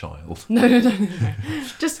is a child. No.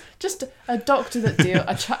 just a doctor that a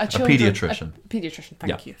paediatrician. A paediatrician,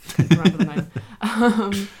 thank you. Remember the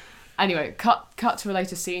name. Anyway, cut to a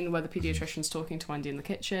later scene where the paediatrician's talking to Wendy in the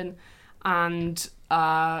kitchen, and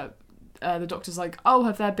the doctor's like, "Oh,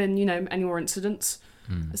 have there been, any more incidents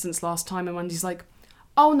since last time?" And Wendy's like,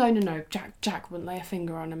 "Oh, no, Jack wouldn't lay a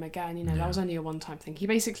finger on him again. That was only a one-time thing." She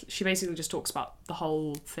basically just talks about the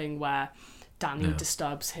whole thing where Danny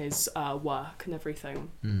disturbs his work and everything,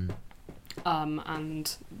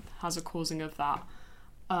 and has a causing of that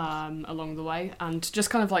along the way, and just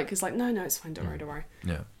kind of like it's like, no, it's fine, don't worry.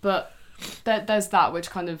 Yeah. But there's that, which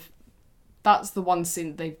kind of, that's the one scene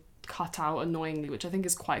that they cut out annoyingly, which I think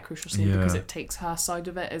is quite a crucial scene because it takes her side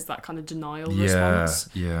of it as that kind of denial response,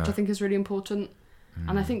 which I think is really important.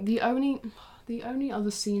 And I think the only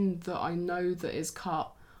other scene that I know that is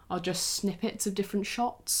cut are just snippets of different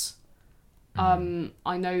shots.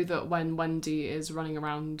 I know that when Wendy is running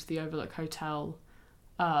around the Overlook Hotel,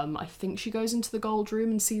 I think she goes into the gold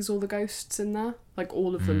room and sees all the ghosts in there. Like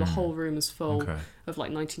all of them, the whole room is full of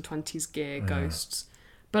like 1920s gear ghosts.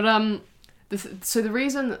 But the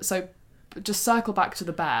reason, just circle back to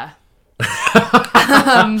the bear.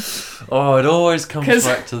 It always comes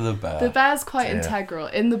back to the bear. The bear's quite integral.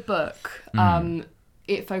 In the book,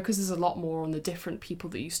 it focuses a lot more on the different people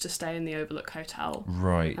that used to stay in the Overlook Hotel.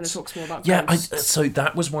 Right. And it talks more about ghosts. So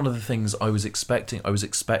that was one of the things I was expecting. I was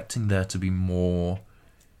expecting there to be more,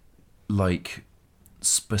 like,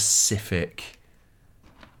 specific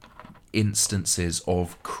instances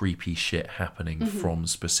of creepy shit happening from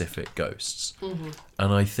specific ghosts.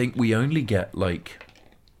 And I think we only get, like,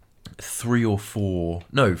 3 or 4...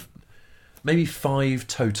 No, maybe 5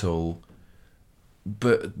 total...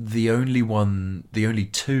 But the only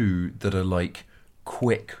 2 that are like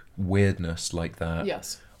quick weirdness like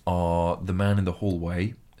that are the man in the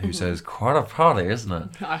hallway who says, "Quite a party, isn't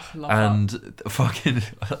it?" I love that. Fucking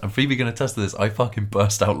Phoebe gonna attest to this. I fucking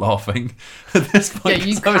burst out laughing at this point. Yeah,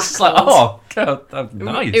 you I was just like, "Oh god, that's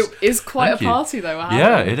nice." It is quite a party though.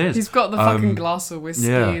 Yeah, it is. He's got the fucking glass of whiskey.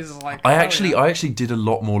 Yeah. He's like, I actually did a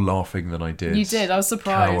lot more laughing than I did. You did. I was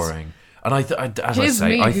surprised. Cowering. And I think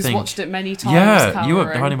who's watched it many times. Yeah, cowering. You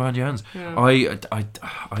were hiding behind your hands. Yeah.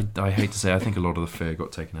 I hate to say, I think a lot of the fear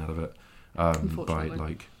got taken out of it by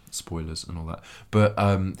like spoilers and all that. But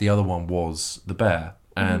the other one was the bear,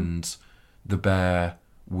 and the bear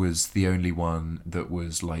was the only one that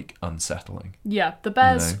was like unsettling. Yeah, the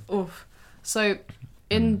bears. Oof. So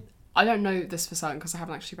I don't know this for certain because I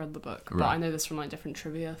haven't actually read the book, but I know this from like different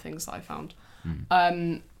trivia things that I found.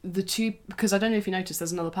 The two, because I don't know if you noticed,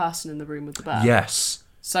 there's another person in the room with the bear. Yes.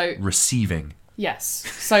 So receiving. Yes.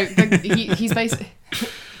 So he's basically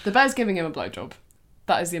the bear's giving him a blowjob.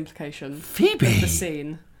 That is the implication. Phoebe. Of the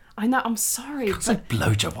scene. I know. I'm sorry. It's a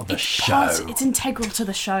blowjob on the show. It's integral to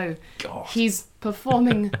the show. God. He's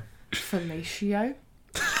performing fellatio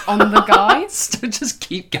on the guy. Just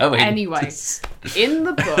keep going. Anyway, in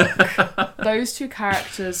the book, those 2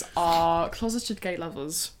 characters are closeted gay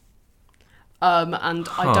lovers. And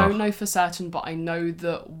I don't know for certain, but I know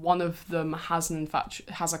that one of them has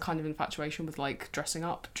a kind of infatuation with like dressing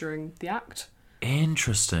up during the act.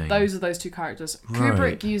 Interesting. Those are those 2 characters. Right.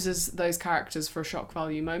 Kubrick uses those characters for a shock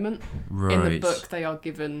value moment. Right. In the book, they are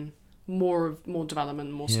given more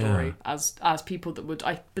development, more story as people that would,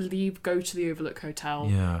 I believe, go to the Overlook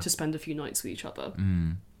Hotel to spend a few nights with each other.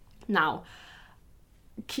 Now,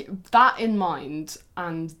 that in mind,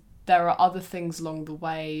 and there are other things along the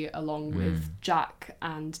way, along with Jack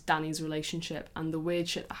and Danny's relationship and the weird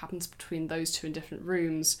shit that happens between those 2 in different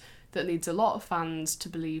rooms, that leads a lot of fans to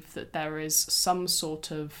believe that there is some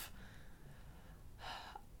sort of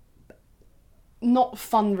not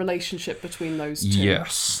fun relationship between those 2.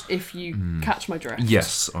 Yes. If you catch my drift.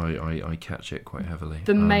 Yes, I catch it quite heavily.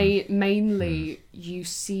 Mainly, you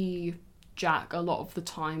see Jack a lot of the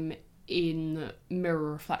time in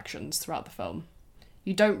mirror reflections throughout the film.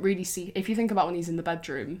 You don't really see... If you think about when he's in the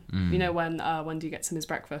bedroom, you know when Wendy gets him his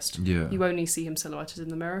breakfast, you only see him silhouetted in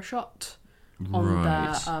the mirror shot on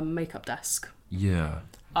their makeup desk. Yeah.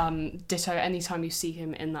 Ditto, anytime you see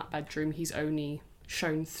him in that bedroom, he's only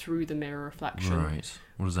shown through the mirror reflection. Right.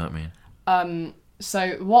 What does that mean?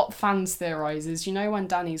 So what fans theorise is, you know when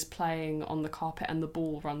Danny's playing on the carpet and the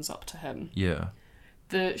ball runs up to him? Yeah.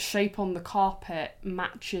 The shape on the carpet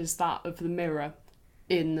matches that of the mirror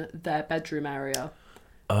in their bedroom area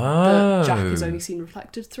that Jack is only seen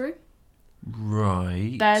reflected through.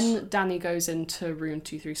 Right. Then Danny goes into room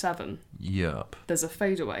 237. Yep. There's a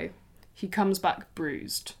fadeaway. He comes back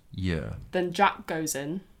bruised. Yeah. Then Jack goes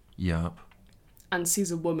in Yep. and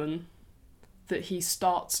sees a woman that he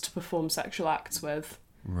starts to perform sexual acts with.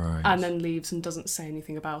 Right. And then leaves and doesn't say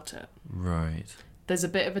anything about it. Right. There's a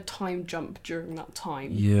bit of a time jump during that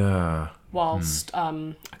time. Yeah. Whilst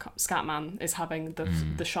Scatman is having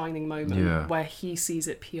the shining moment where he sees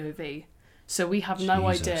it POV. So we have no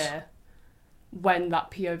idea when that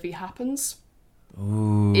POV happens.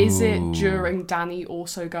 Ooh. Is it during Danny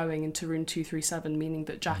also going into room 237, meaning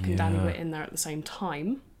that Jack and Danny were in there at the same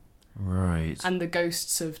time? Right. And the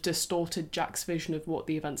ghosts have distorted Jack's vision of what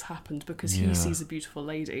the events happened because he sees a beautiful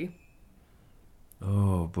lady.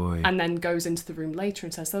 Oh, boy. And then goes into the room later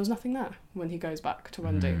and says there was nothing there when he goes back to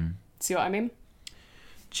Wendy. See what I mean?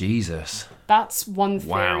 Jesus. That's one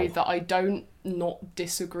theory that I don't not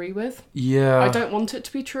disagree with. Yeah. I don't want it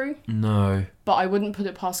to be true. No. But I wouldn't put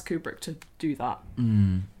it past Kubrick to do that.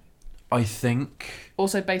 I think...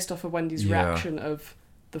 Also based off of Wendy's reaction of,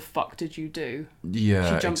 the fuck did you do?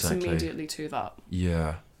 Yeah, She jumps immediately to that.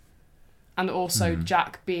 Yeah. And also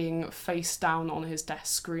Jack being face down on his desk,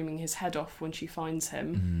 screaming his head off when she finds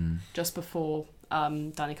him, just before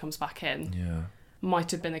Danny comes back in. Yeah.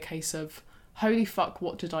 Might have been a case of, holy fuck,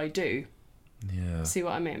 what did I do? Yeah. See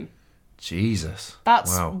what I mean? Jesus.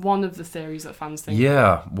 That's one of the theories that fans think.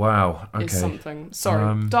 Yeah, wow. Okay. Is something.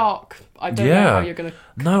 Sorry, dark. I don't know how you're going to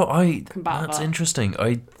combat that's that. interesting.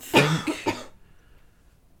 I think...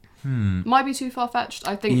 Might be too far-fetched.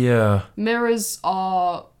 I think mirrors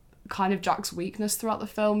are kind of Jack's weakness throughout the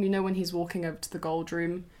film. You know when he's walking over to the gold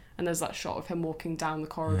room and there's that shot of him walking down the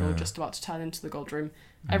corridor just about to turn into the gold room.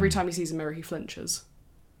 Every time he sees a mirror, he flinches.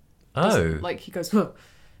 Like he goes, huh,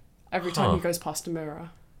 every time he goes past a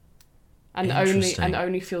mirror. And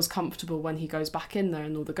only feels comfortable when he goes back in there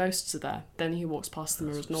and all the ghosts are there. Then he walks past the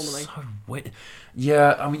mirrors normally. So weird.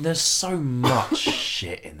 Yeah, I mean, there's so much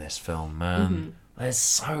shit in this film, man. There's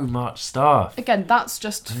so much stuff. Again, that's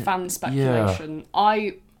just fan speculation.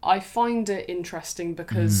 I find it interesting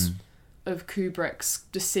because of Kubrick's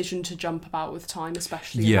decision to jump about with time,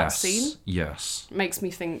 especially in that scene. Yes. Makes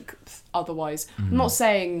me think otherwise. I'm not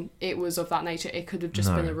saying it was of that nature. It could have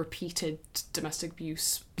just been a repeated domestic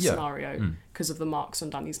abuse scenario because of the marks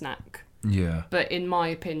on Danny's neck. Yeah. But in my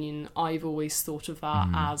opinion, I've always thought of that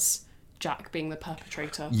as Jack being the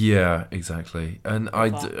perpetrator. Yeah, exactly. And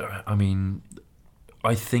I mean...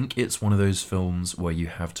 I think it's one of those films where you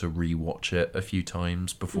have to rewatch it a few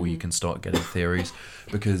times before you can start getting theories,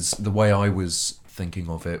 because the way I was thinking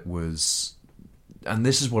of it was, and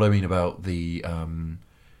this is what I mean about the,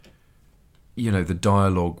 the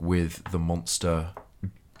dialogue with the monster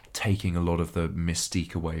taking a lot of the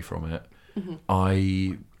mystique away from it.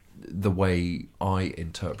 The way I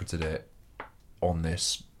interpreted it on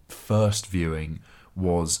this first viewing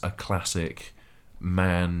was a classic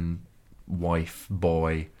man, wife,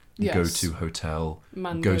 boy, go to hotel,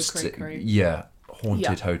 ghosts,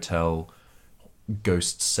 haunted hotel,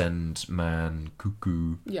 ghosts send man,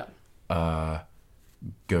 cuckoo,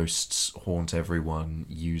 ghosts haunt everyone,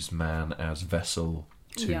 use man as vessel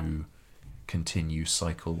to continue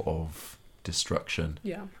cycle of destruction.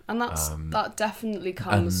 Yeah, and that definitely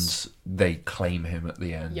comes... And they claim him at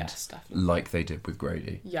the end. Yes, definitely. Like they did with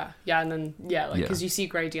Grady. Yeah, and then, because you see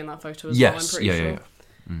Grady in that photo as well, I'm pretty sure.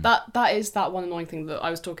 That is that one annoying thing that I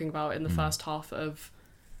was talking about in the first half of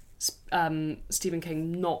Stephen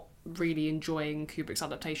King not really enjoying Kubrick's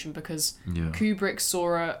adaptation, because Kubrick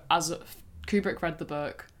saw it as Kubrick read the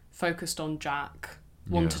book, focused on Jack,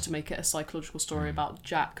 wanted to make it a psychological story about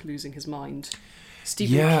Jack losing his mind.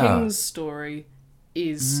 Stephen King's story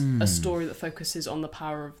is a story that focuses on the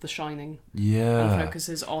power of The Shining. Yeah. And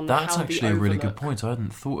focuses on That's how actually a really good point. I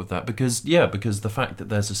hadn't thought of that. Because the fact that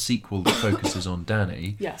there's a sequel that focuses on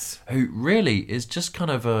Danny, who really is just kind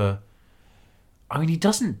of I mean, he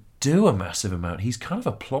doesn't do a massive amount. He's kind of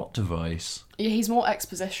a plot device. Yeah, he's more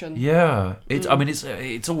exposition. Yeah. I mean,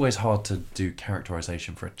 it's always hard to do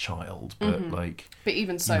characterization for a child, but But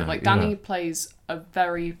even so, Danny plays a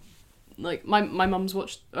very... Like, my mum's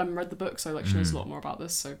read the book, so she knows a lot more about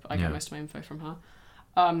this, so I get most of my info from her.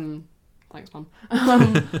 Thanks, Mum.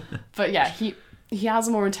 But yeah, he has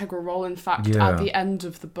a more integral role. In fact, at the end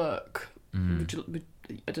of the book,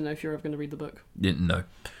 I don't know if you're ever going to read the book. No.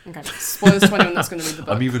 Okay. Spoilers to anyone that's going to read the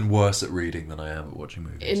book. I'm even worse at reading than I am at watching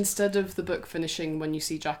movies. Instead of the book finishing when you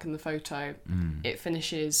see Jack in the photo, it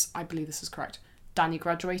finishes, I believe this is correct, Danny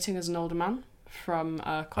graduating as an older man from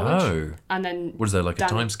college. Oh. And then Was there like a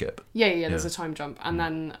time skip? Yeah, there's a time jump. And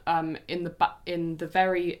then in the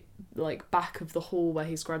very back of the hall where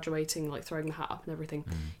he's graduating, like throwing the hat up and everything,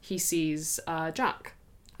 he sees Jack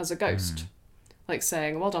as a ghost. Like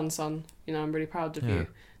saying, "Well done, son. You know, I'm really proud of you."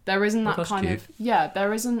 There isn't that kind cute. of... Yeah,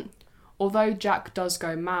 there isn't... Although Jack does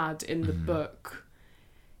go mad in the book,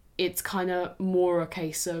 it's kind of more a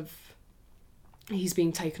case of he's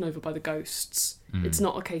being taken over by the ghosts. It's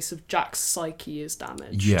not a case of Jack's psyche is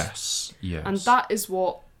damaged. Yes. And that is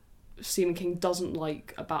what Stephen King doesn't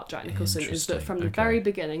like about Jack Nicholson, is that from the very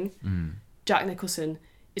beginning, Jack Nicholson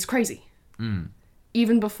is crazy.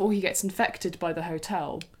 Even before he gets infected by the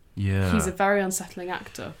hotel... Yeah. He's a very unsettling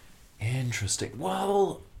actor. Interesting.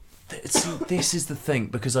 Well, this is the thing,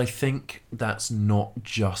 because I think that's not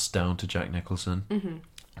just down to Jack Nicholson.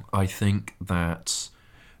 I think that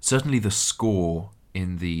certainly the score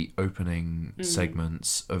in the opening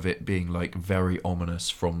segments of it being like very ominous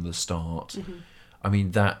from the start. I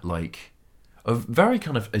mean, that like a very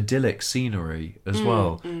kind of idyllic scenery as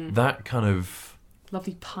well. That kind of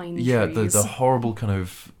lovely pine trees. Yeah, the horrible kind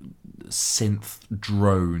of synth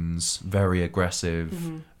drones, very aggressive,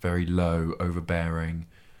 very low, overbearing,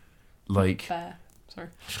 like Bear. Sorry.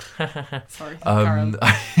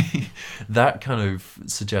 that kind of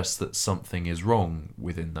suggests that something is wrong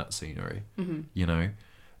within that scenery. You know,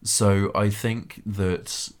 so I think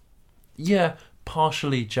that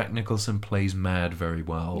partially Jack Nicholson plays mad very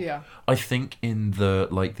well. Yeah, I think in the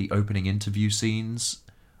opening interview scenes,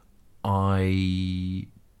 I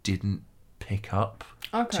didn't pick up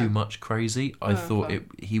too much crazy. I thought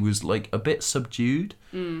he was like a bit subdued,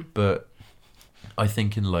 but I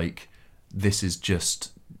think in this is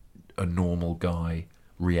just a normal guy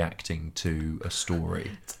reacting to a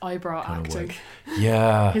story. It's eyebrow acting.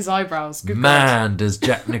 Yeah, his eyebrows. Good Man, does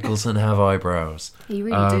Jack Nicholson have eyebrows? He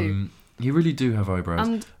really do. He really do have eyebrows.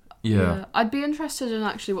 And yeah, I'd be interested in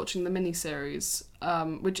actually watching the miniseries,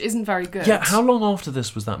 which isn't very good. Yeah, how long after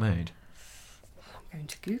this was that made? I'm going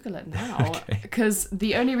to Google it now, because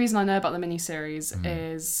the only reason I know about the miniseries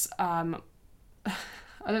is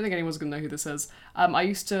I don't think anyone's going to know who this is. I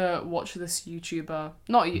used to watch this YouTuber,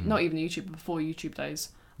 not even YouTuber, before YouTube days.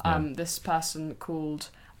 This person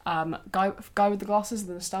called guy with the glasses,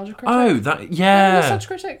 the Nostalgia Critic. Oh, that yeah, Nostalgia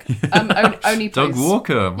Critic. Only plays, Doug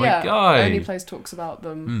Walker, my guy. Only plays talks about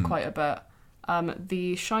them quite a bit.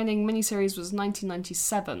 The Shining miniseries was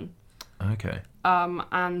 1997. Okay.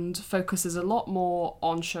 And focuses a lot more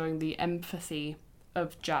on showing the empathy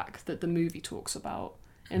of Jack that the movie talks about,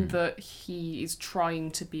 in that he is trying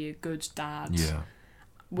to be a good dad,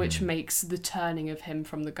 which makes the turning of him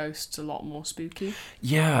from the ghosts a lot more spooky.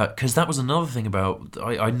 Yeah, because that was another thing about,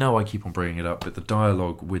 I know I keep on bringing it up, but the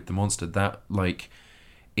dialogue with the monster, that,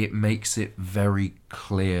 it makes it very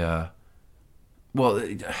clear, well,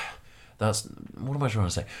 what am I trying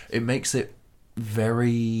to say? It makes it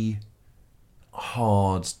very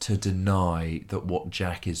hard to deny that what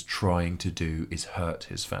Jack is trying to do is hurt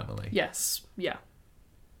his family. Yes, yeah.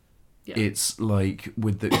 It's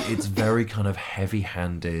it's very kind of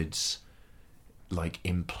heavy-handed,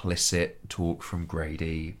 implicit talk from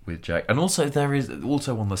Grady with Jack. And also there is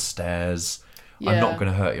also on the stairs, I'm not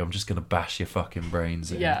going to hurt you, I'm just going to bash your fucking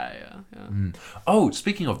brains in. Yeah. Oh,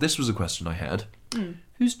 speaking of, this was a question I had.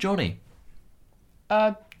 Who's Johnny?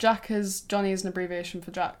 Johnny is an abbreviation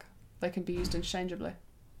for Jack. They can be used interchangeably.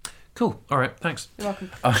 Cool. All right. Thanks. You're welcome.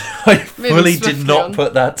 I fully did not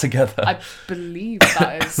put that together. I believe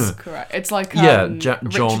that is correct. It's like John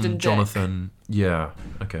and Jonathan. Yeah.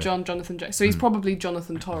 Okay. John, Jonathan, Jack. So he's probably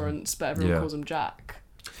Jonathan Torrance, but everyone calls him Jack.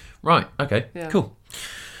 Right. Okay. Yeah. Cool.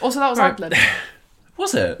 Also, that was ad-libbed.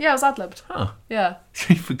 Was it? Yeah, it was ad-libbed. Huh. Yeah.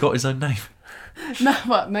 He forgot his own name. No,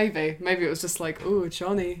 but maybe it was just oh,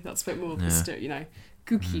 Johnny. That's a bit more,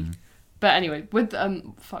 kooky. But anyway, with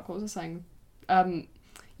what was I saying?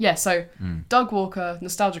 So Doug Walker,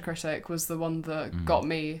 Nostalgia Critic, was the one that got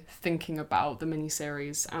me thinking about the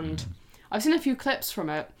miniseries, and I've seen a few clips from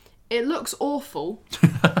it. It looks awful,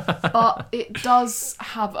 but it does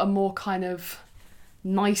have a more kind of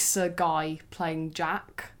nicer guy playing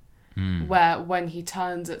Jack, where when he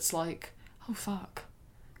turns, it's like, oh fuck,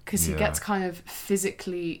 because he gets kind of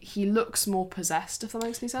physically, he looks more possessed, if that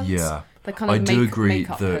makes any sense. Yeah, they kind of I do agree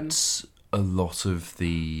that him. A lot of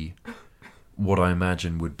the, what I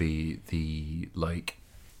imagine would be the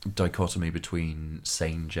dichotomy between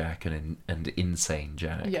sane Jack and insane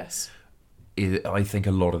Jack. Yes. I think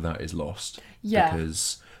a lot of that is lost. Yeah.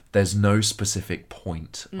 Because there's no specific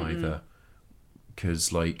point either.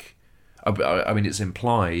 Because, like, I mean, it's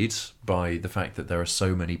implied by the fact that there are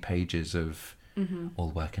so many pages of all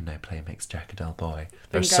work and no play makes Jack a dull boy.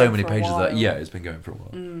 There are so many pages that, it's been going for a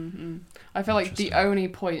while. I feel like the only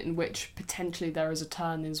point in which potentially there is a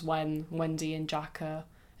turn is when Wendy and Jack are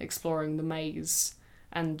exploring the maze,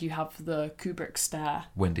 and you have the Kubrick stare.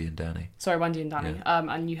 Wendy and Danny. Yeah.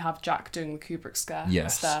 And you have Jack doing the Kubrick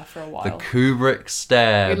stare for a while. The Kubrick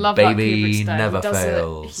stare, we love baby, that Kubrick stare. never He does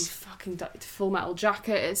fails. He fucking Full Metal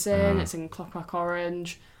Jacket it's in Clockwork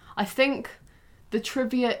Orange. I think the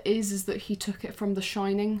trivia is that he took it from The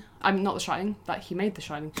Shining. Not The Shining, that he made The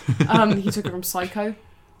Shining. He took it from Psycho.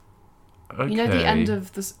 Okay. You know the end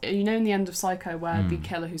of this. You know in the end of Psycho where the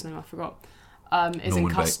killer, whose name I forgot, is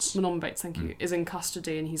Norman in Bates. Norman Bates, thank you, is in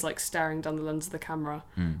custody, and he's like staring down the lens of the camera,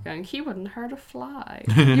 going, "He wouldn't hurt a fly."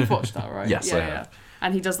 You've watched that, right? Yes, I have.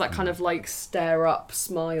 And he does that kind of like stare up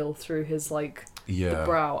smile through his like the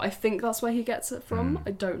brow. I think that's where he gets it from.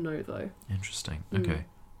 I don't know though. Interesting. Okay.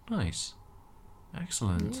 Nice.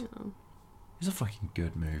 Excellent. Yeah. It's a fucking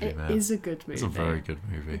good movie, man. It is a good movie. It's a very good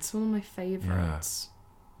movie. It's one of my favourites.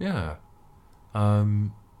 Yeah.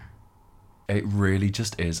 It really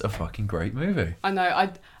just is a fucking great movie. I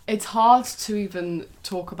know. It's hard to even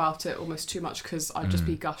talk about it almost too much because I'd just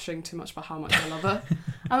be gushing too much about how much I love it.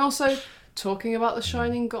 And also, talking about The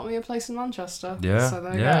Shining got me a place in Manchester. Yeah. So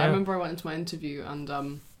there you go. I remember I went into my interview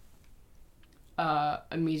and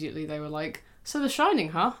immediately they were like, "So The Shining,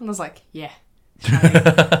 huh?" And I was like, "Yeah.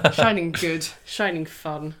 Shining, Shining good. Shining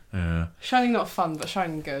fun. Yeah. Shining not fun, but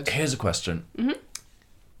Shining good." Here's a question.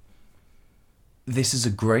 This is a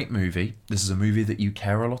great movie. This is a movie that you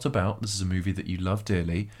care a lot about. This is a movie that you love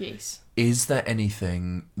dearly. Yes. Is there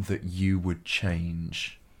anything that you would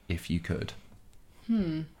change if you could?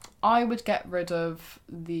 I would get rid of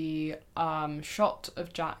the shot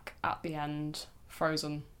of Jack at the end,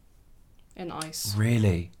 frozen in ice.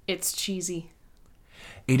 Really? It's cheesy.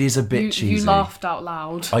 It is a bit cheesy. You laughed out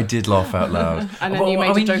loud. I did laugh out loud. And then you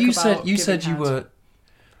made a joke you about you said giving you head. were.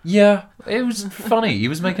 Yeah, it was funny. He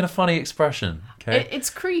was making a funny expression. Okay. It's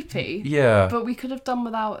creepy. Yeah. But we could have done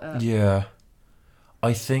without it. Yeah.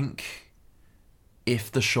 I think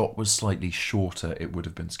if the shot was slightly shorter, it would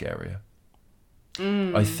have been scarier.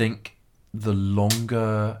 I think the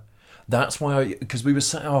longer... That's why because we were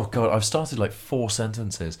saying... Oh, God, I've started like 4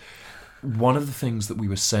 sentences. One of the things that we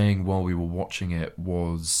were saying while we were watching it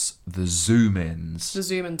was the zoom-ins. The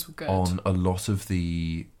zoom-ins were good. On a lot of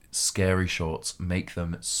the scary shots make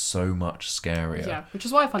them so much scarier. Yeah, which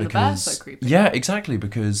is why I find the bear so creepy. Yeah, exactly,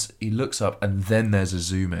 because he looks up and then there's a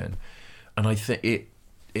zoom in. And I think it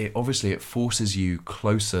obviously it forces you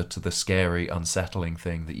closer to the scary, unsettling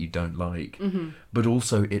thing that you don't like. But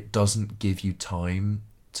also it doesn't give you time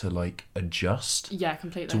to like adjust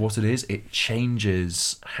completely to what it is. It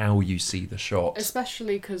changes how you see the shot,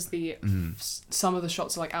 especially because some of the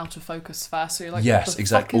shots are like out of focus first, so you're like, yes,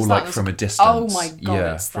 exactly, or like from a distance. Oh my God,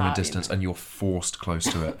 yeah, it's from that, a distance, and you're forced close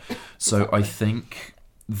to it. So Exactly. I think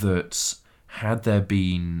that had there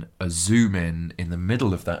been a zoom in the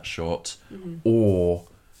middle of that shot, or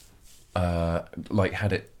like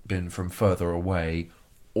had it been from further away,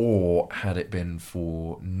 or had it been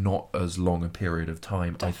for not as long a period of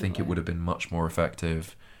time, I think it would have been much more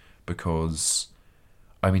effective, because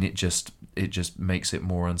I mean it just makes it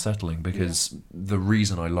more unsettling, because the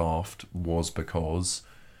reason I laughed was because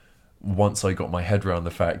once I got my head around the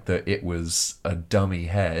fact that it was a dummy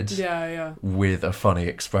head with a funny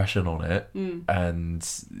expression on it, and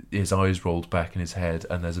his eyes rolled back in his head,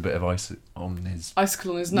 and there's a bit of ice on his...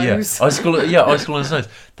 Icicle on his nose. Yeah, icicle on his nose.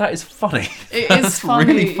 That is funny. It is funny,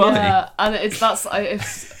 really funny. yeah. And I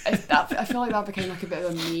feel like that became like a bit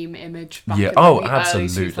of a meme image back in the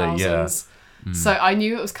absolutely, early 2000s. So I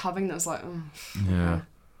knew it was coming, and I was like, yeah.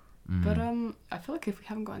 But I feel like if we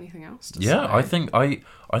haven't got anything else to say... I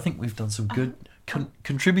think we've done some good...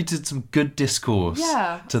 contributed some good discourse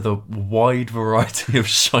to the wide variety of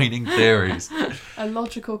Shining theories. A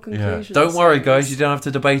logical conclusion. Don't worry, guys, you don't have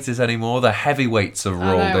to debate it anymore. The heavyweights have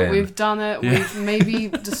rolled in. We've done it. We've maybe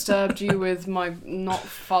disturbed you with my not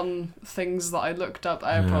fun things that I looked up.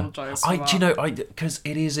 I apologise for that. Do you know, because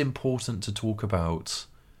it is important to talk about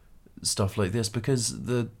stuff like this, because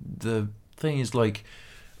the thing is, like,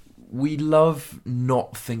 we love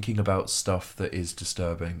not thinking about stuff that is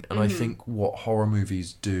disturbing. And I think what horror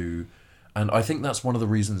movies do, and I think that's one of the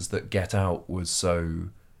reasons that Get Out was so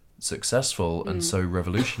successful and so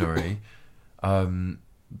revolutionary,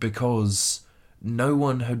 because no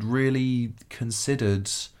one had really considered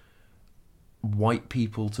white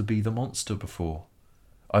people to be the monster before.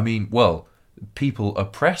 I mean, well, people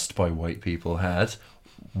oppressed by white people had.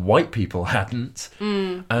 White people hadn't.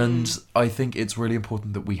 And I think it's really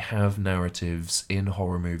important that we have narratives in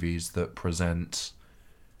horror movies that present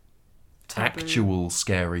actual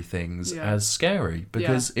scary things as scary,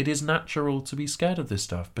 because it is natural to be scared of this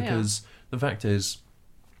stuff, because the fact is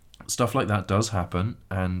stuff like that does happen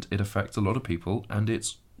and it affects a lot of people and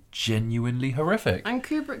it's genuinely horrific. And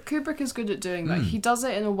Kubrick is good at doing that. He does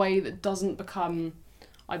it in a way that doesn't become,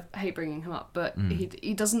 I hate bringing him up, but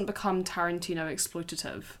he doesn't become Tarantino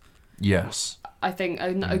exploitative. Yes. I think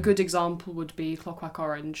a good example would be Clockwork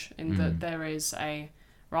Orange, in that there is a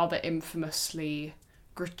rather infamously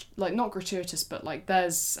not gratuitous, but like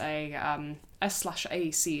there's a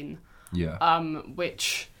S/A scene,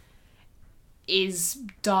 which is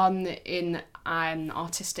done in an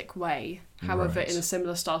artistic way. However, in a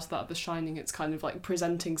similar style to that of The Shining, it's kind of like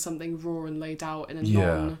presenting something raw and laid out in a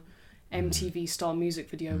non-MTV style music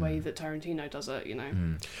video way that Tarantino does it, you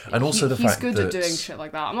know. And also he's good at doing shit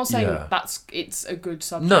like that. I'm not saying it's a good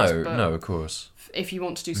subject. No, of course. If you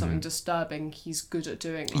want to do something disturbing, he's good at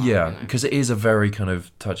doing that. Yeah, because it is a very kind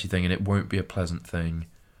of touchy thing, and it won't be a pleasant thing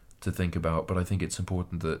to think about, but I think it's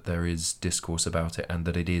important that there is discourse about it and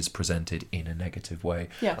that it is presented in a negative way.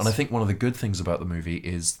 Yes. And I think one of the good things about the movie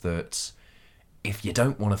is that if you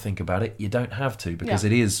don't want to think about it, you don't have to, because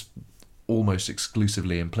it is almost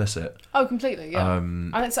exclusively implicit. Oh, completely, yeah.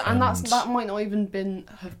 And that might not even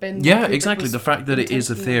have been. Yeah, exactly. The fact that it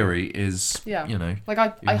is a theory is, you know, like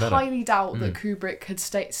I highly doubt that Kubrick had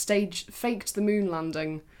faked the moon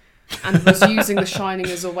landing and was using The Shining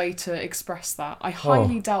as a way to express that. I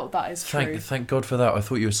highly doubt that is true. Thank God for that. I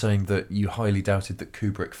thought you were saying that you highly doubted that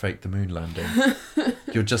Kubrick faked the moon landing.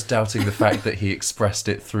 You're just doubting the fact that he expressed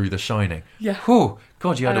it through The Shining. Yeah. Whew,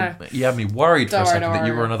 God, you had me worried for a second that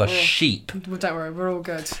you were another sheep. Well, don't worry, we're all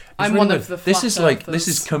good. I'm one of the flat earthers. This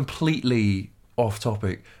is completely off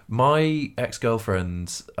topic. My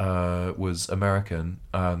ex-girlfriend was American,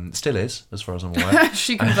 still is, as far as I'm aware.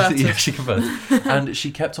 She converted. She converted. And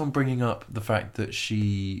she kept on bringing up the fact that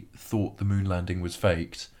she thought the moon landing was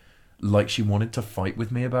faked, like she wanted to fight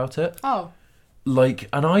with me about it. Oh. Like,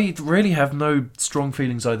 and I really have no strong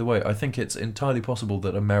feelings either way. I think it's entirely possible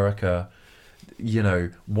that America, you know,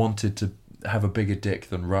 wanted to have a bigger dick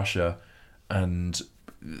than Russia, and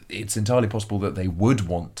it's entirely possible that they would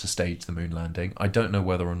want to stage the moon landing. I don't know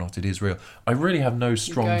whether or not it is real. I really have no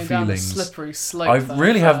strong feelings. Down the slippery slope. I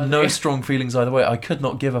really have no strong feelings either way. I could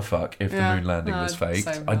not give a fuck if the moon landing was faked.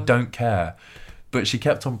 I don't care. But she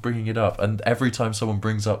kept on bringing it up, and every time someone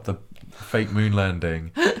brings up the fake moon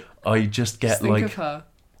landing, I just get think of her.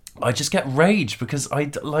 I just get rage, because I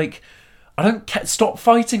don't stop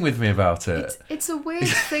fighting with me about it. It's a weird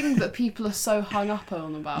thing that people are so hung up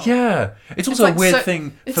on about. Yeah, it's also a weird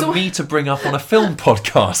thing for me to bring up on a film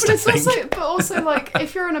podcast. But also like,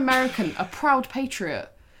 if you're an American, a proud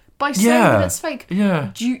patriot, by saying that it's fake, do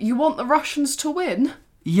you want the Russians to win?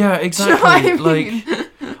 Yeah, exactly. Do you know what I mean?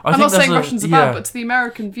 I'm not saying Russians are bad, but to the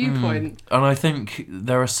American viewpoint. And I think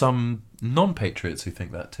there are some non-patriots who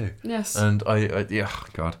think that too. Yes. And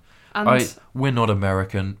we're not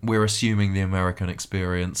American. We're assuming the American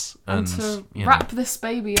experience. And to wrap this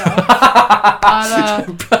baby up,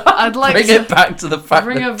 I'd like bring to it back to the fact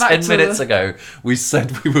that 10 minutes ago we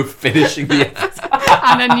said we were finishing the episode.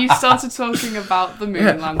 And then you started talking about the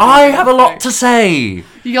moon landing. I have a lot to say.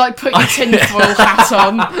 You like put your tinfoil hat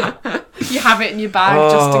on. You have it in your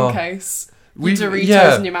bag just in case. Your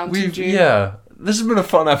Doritos and your Mountain Dew. Yeah. This has been a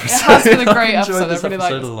fun episode. It has been a great episode. I really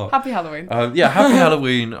liked it. A lot. Happy Halloween. Happy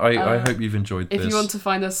Halloween. I hope you've enjoyed this. If you want to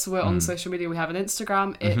find us, we're on social media. We have an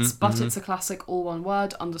Instagram. It's It's a Classic, all one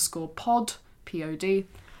word, _pod, POD.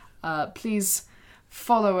 Please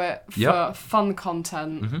follow it for fun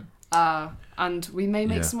content. And we may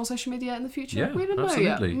make some more social media in the future. Yeah, we don't know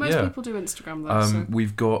yet. Most people do Instagram though.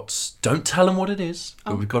 We've got, don't tell them what it is,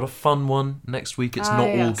 but we've got a fun one next week. It's not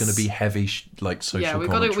all going to be heavy social commentary.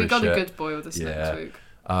 We got a good boy with this next week.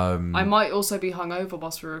 I might also be hungover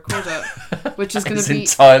whilst we record it, which is going to be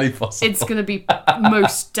entirely possible. It's going to be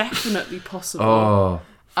most definitely possible. Oh,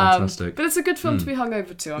 fantastic! But it's a good film to be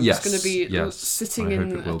hungover to. I'm just going to be sitting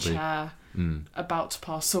in a chair. About to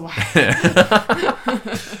pass away.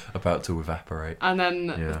 About to evaporate. And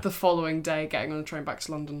then the following day getting on a train back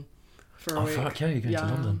to London for a week. Oh fuck yeah, you're going to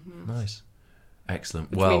London. Nice.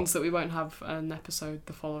 Excellent. Which means that we won't have an episode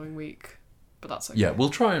the following week. But that's okay. Yeah,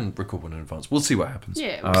 we'll try and record one in advance. We'll see what happens.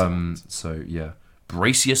 Yeah. We'll see what happens. So yeah.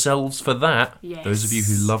 Brace yourselves for that. Yes. Those of you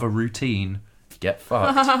who love a routine, get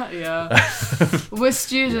fucked. Yeah. We're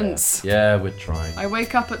students. Yeah, we're trying. I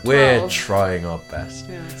wake up at 12. We're trying our best.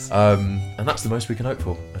 Yes. And that's the most we can hope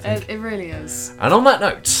for, I think. It really is. And on that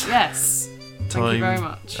note... Yes. Thank time you very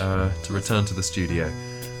much. to return to the studio.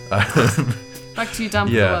 Back to you, Dan,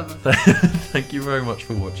 for the weather. Thank you very much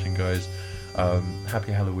for watching, guys.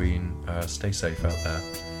 Happy Halloween. Stay safe out there.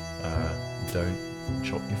 Don't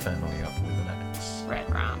chop your family up with an axe. Red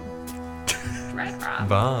rum. Red rum.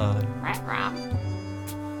 Bye. Red rum.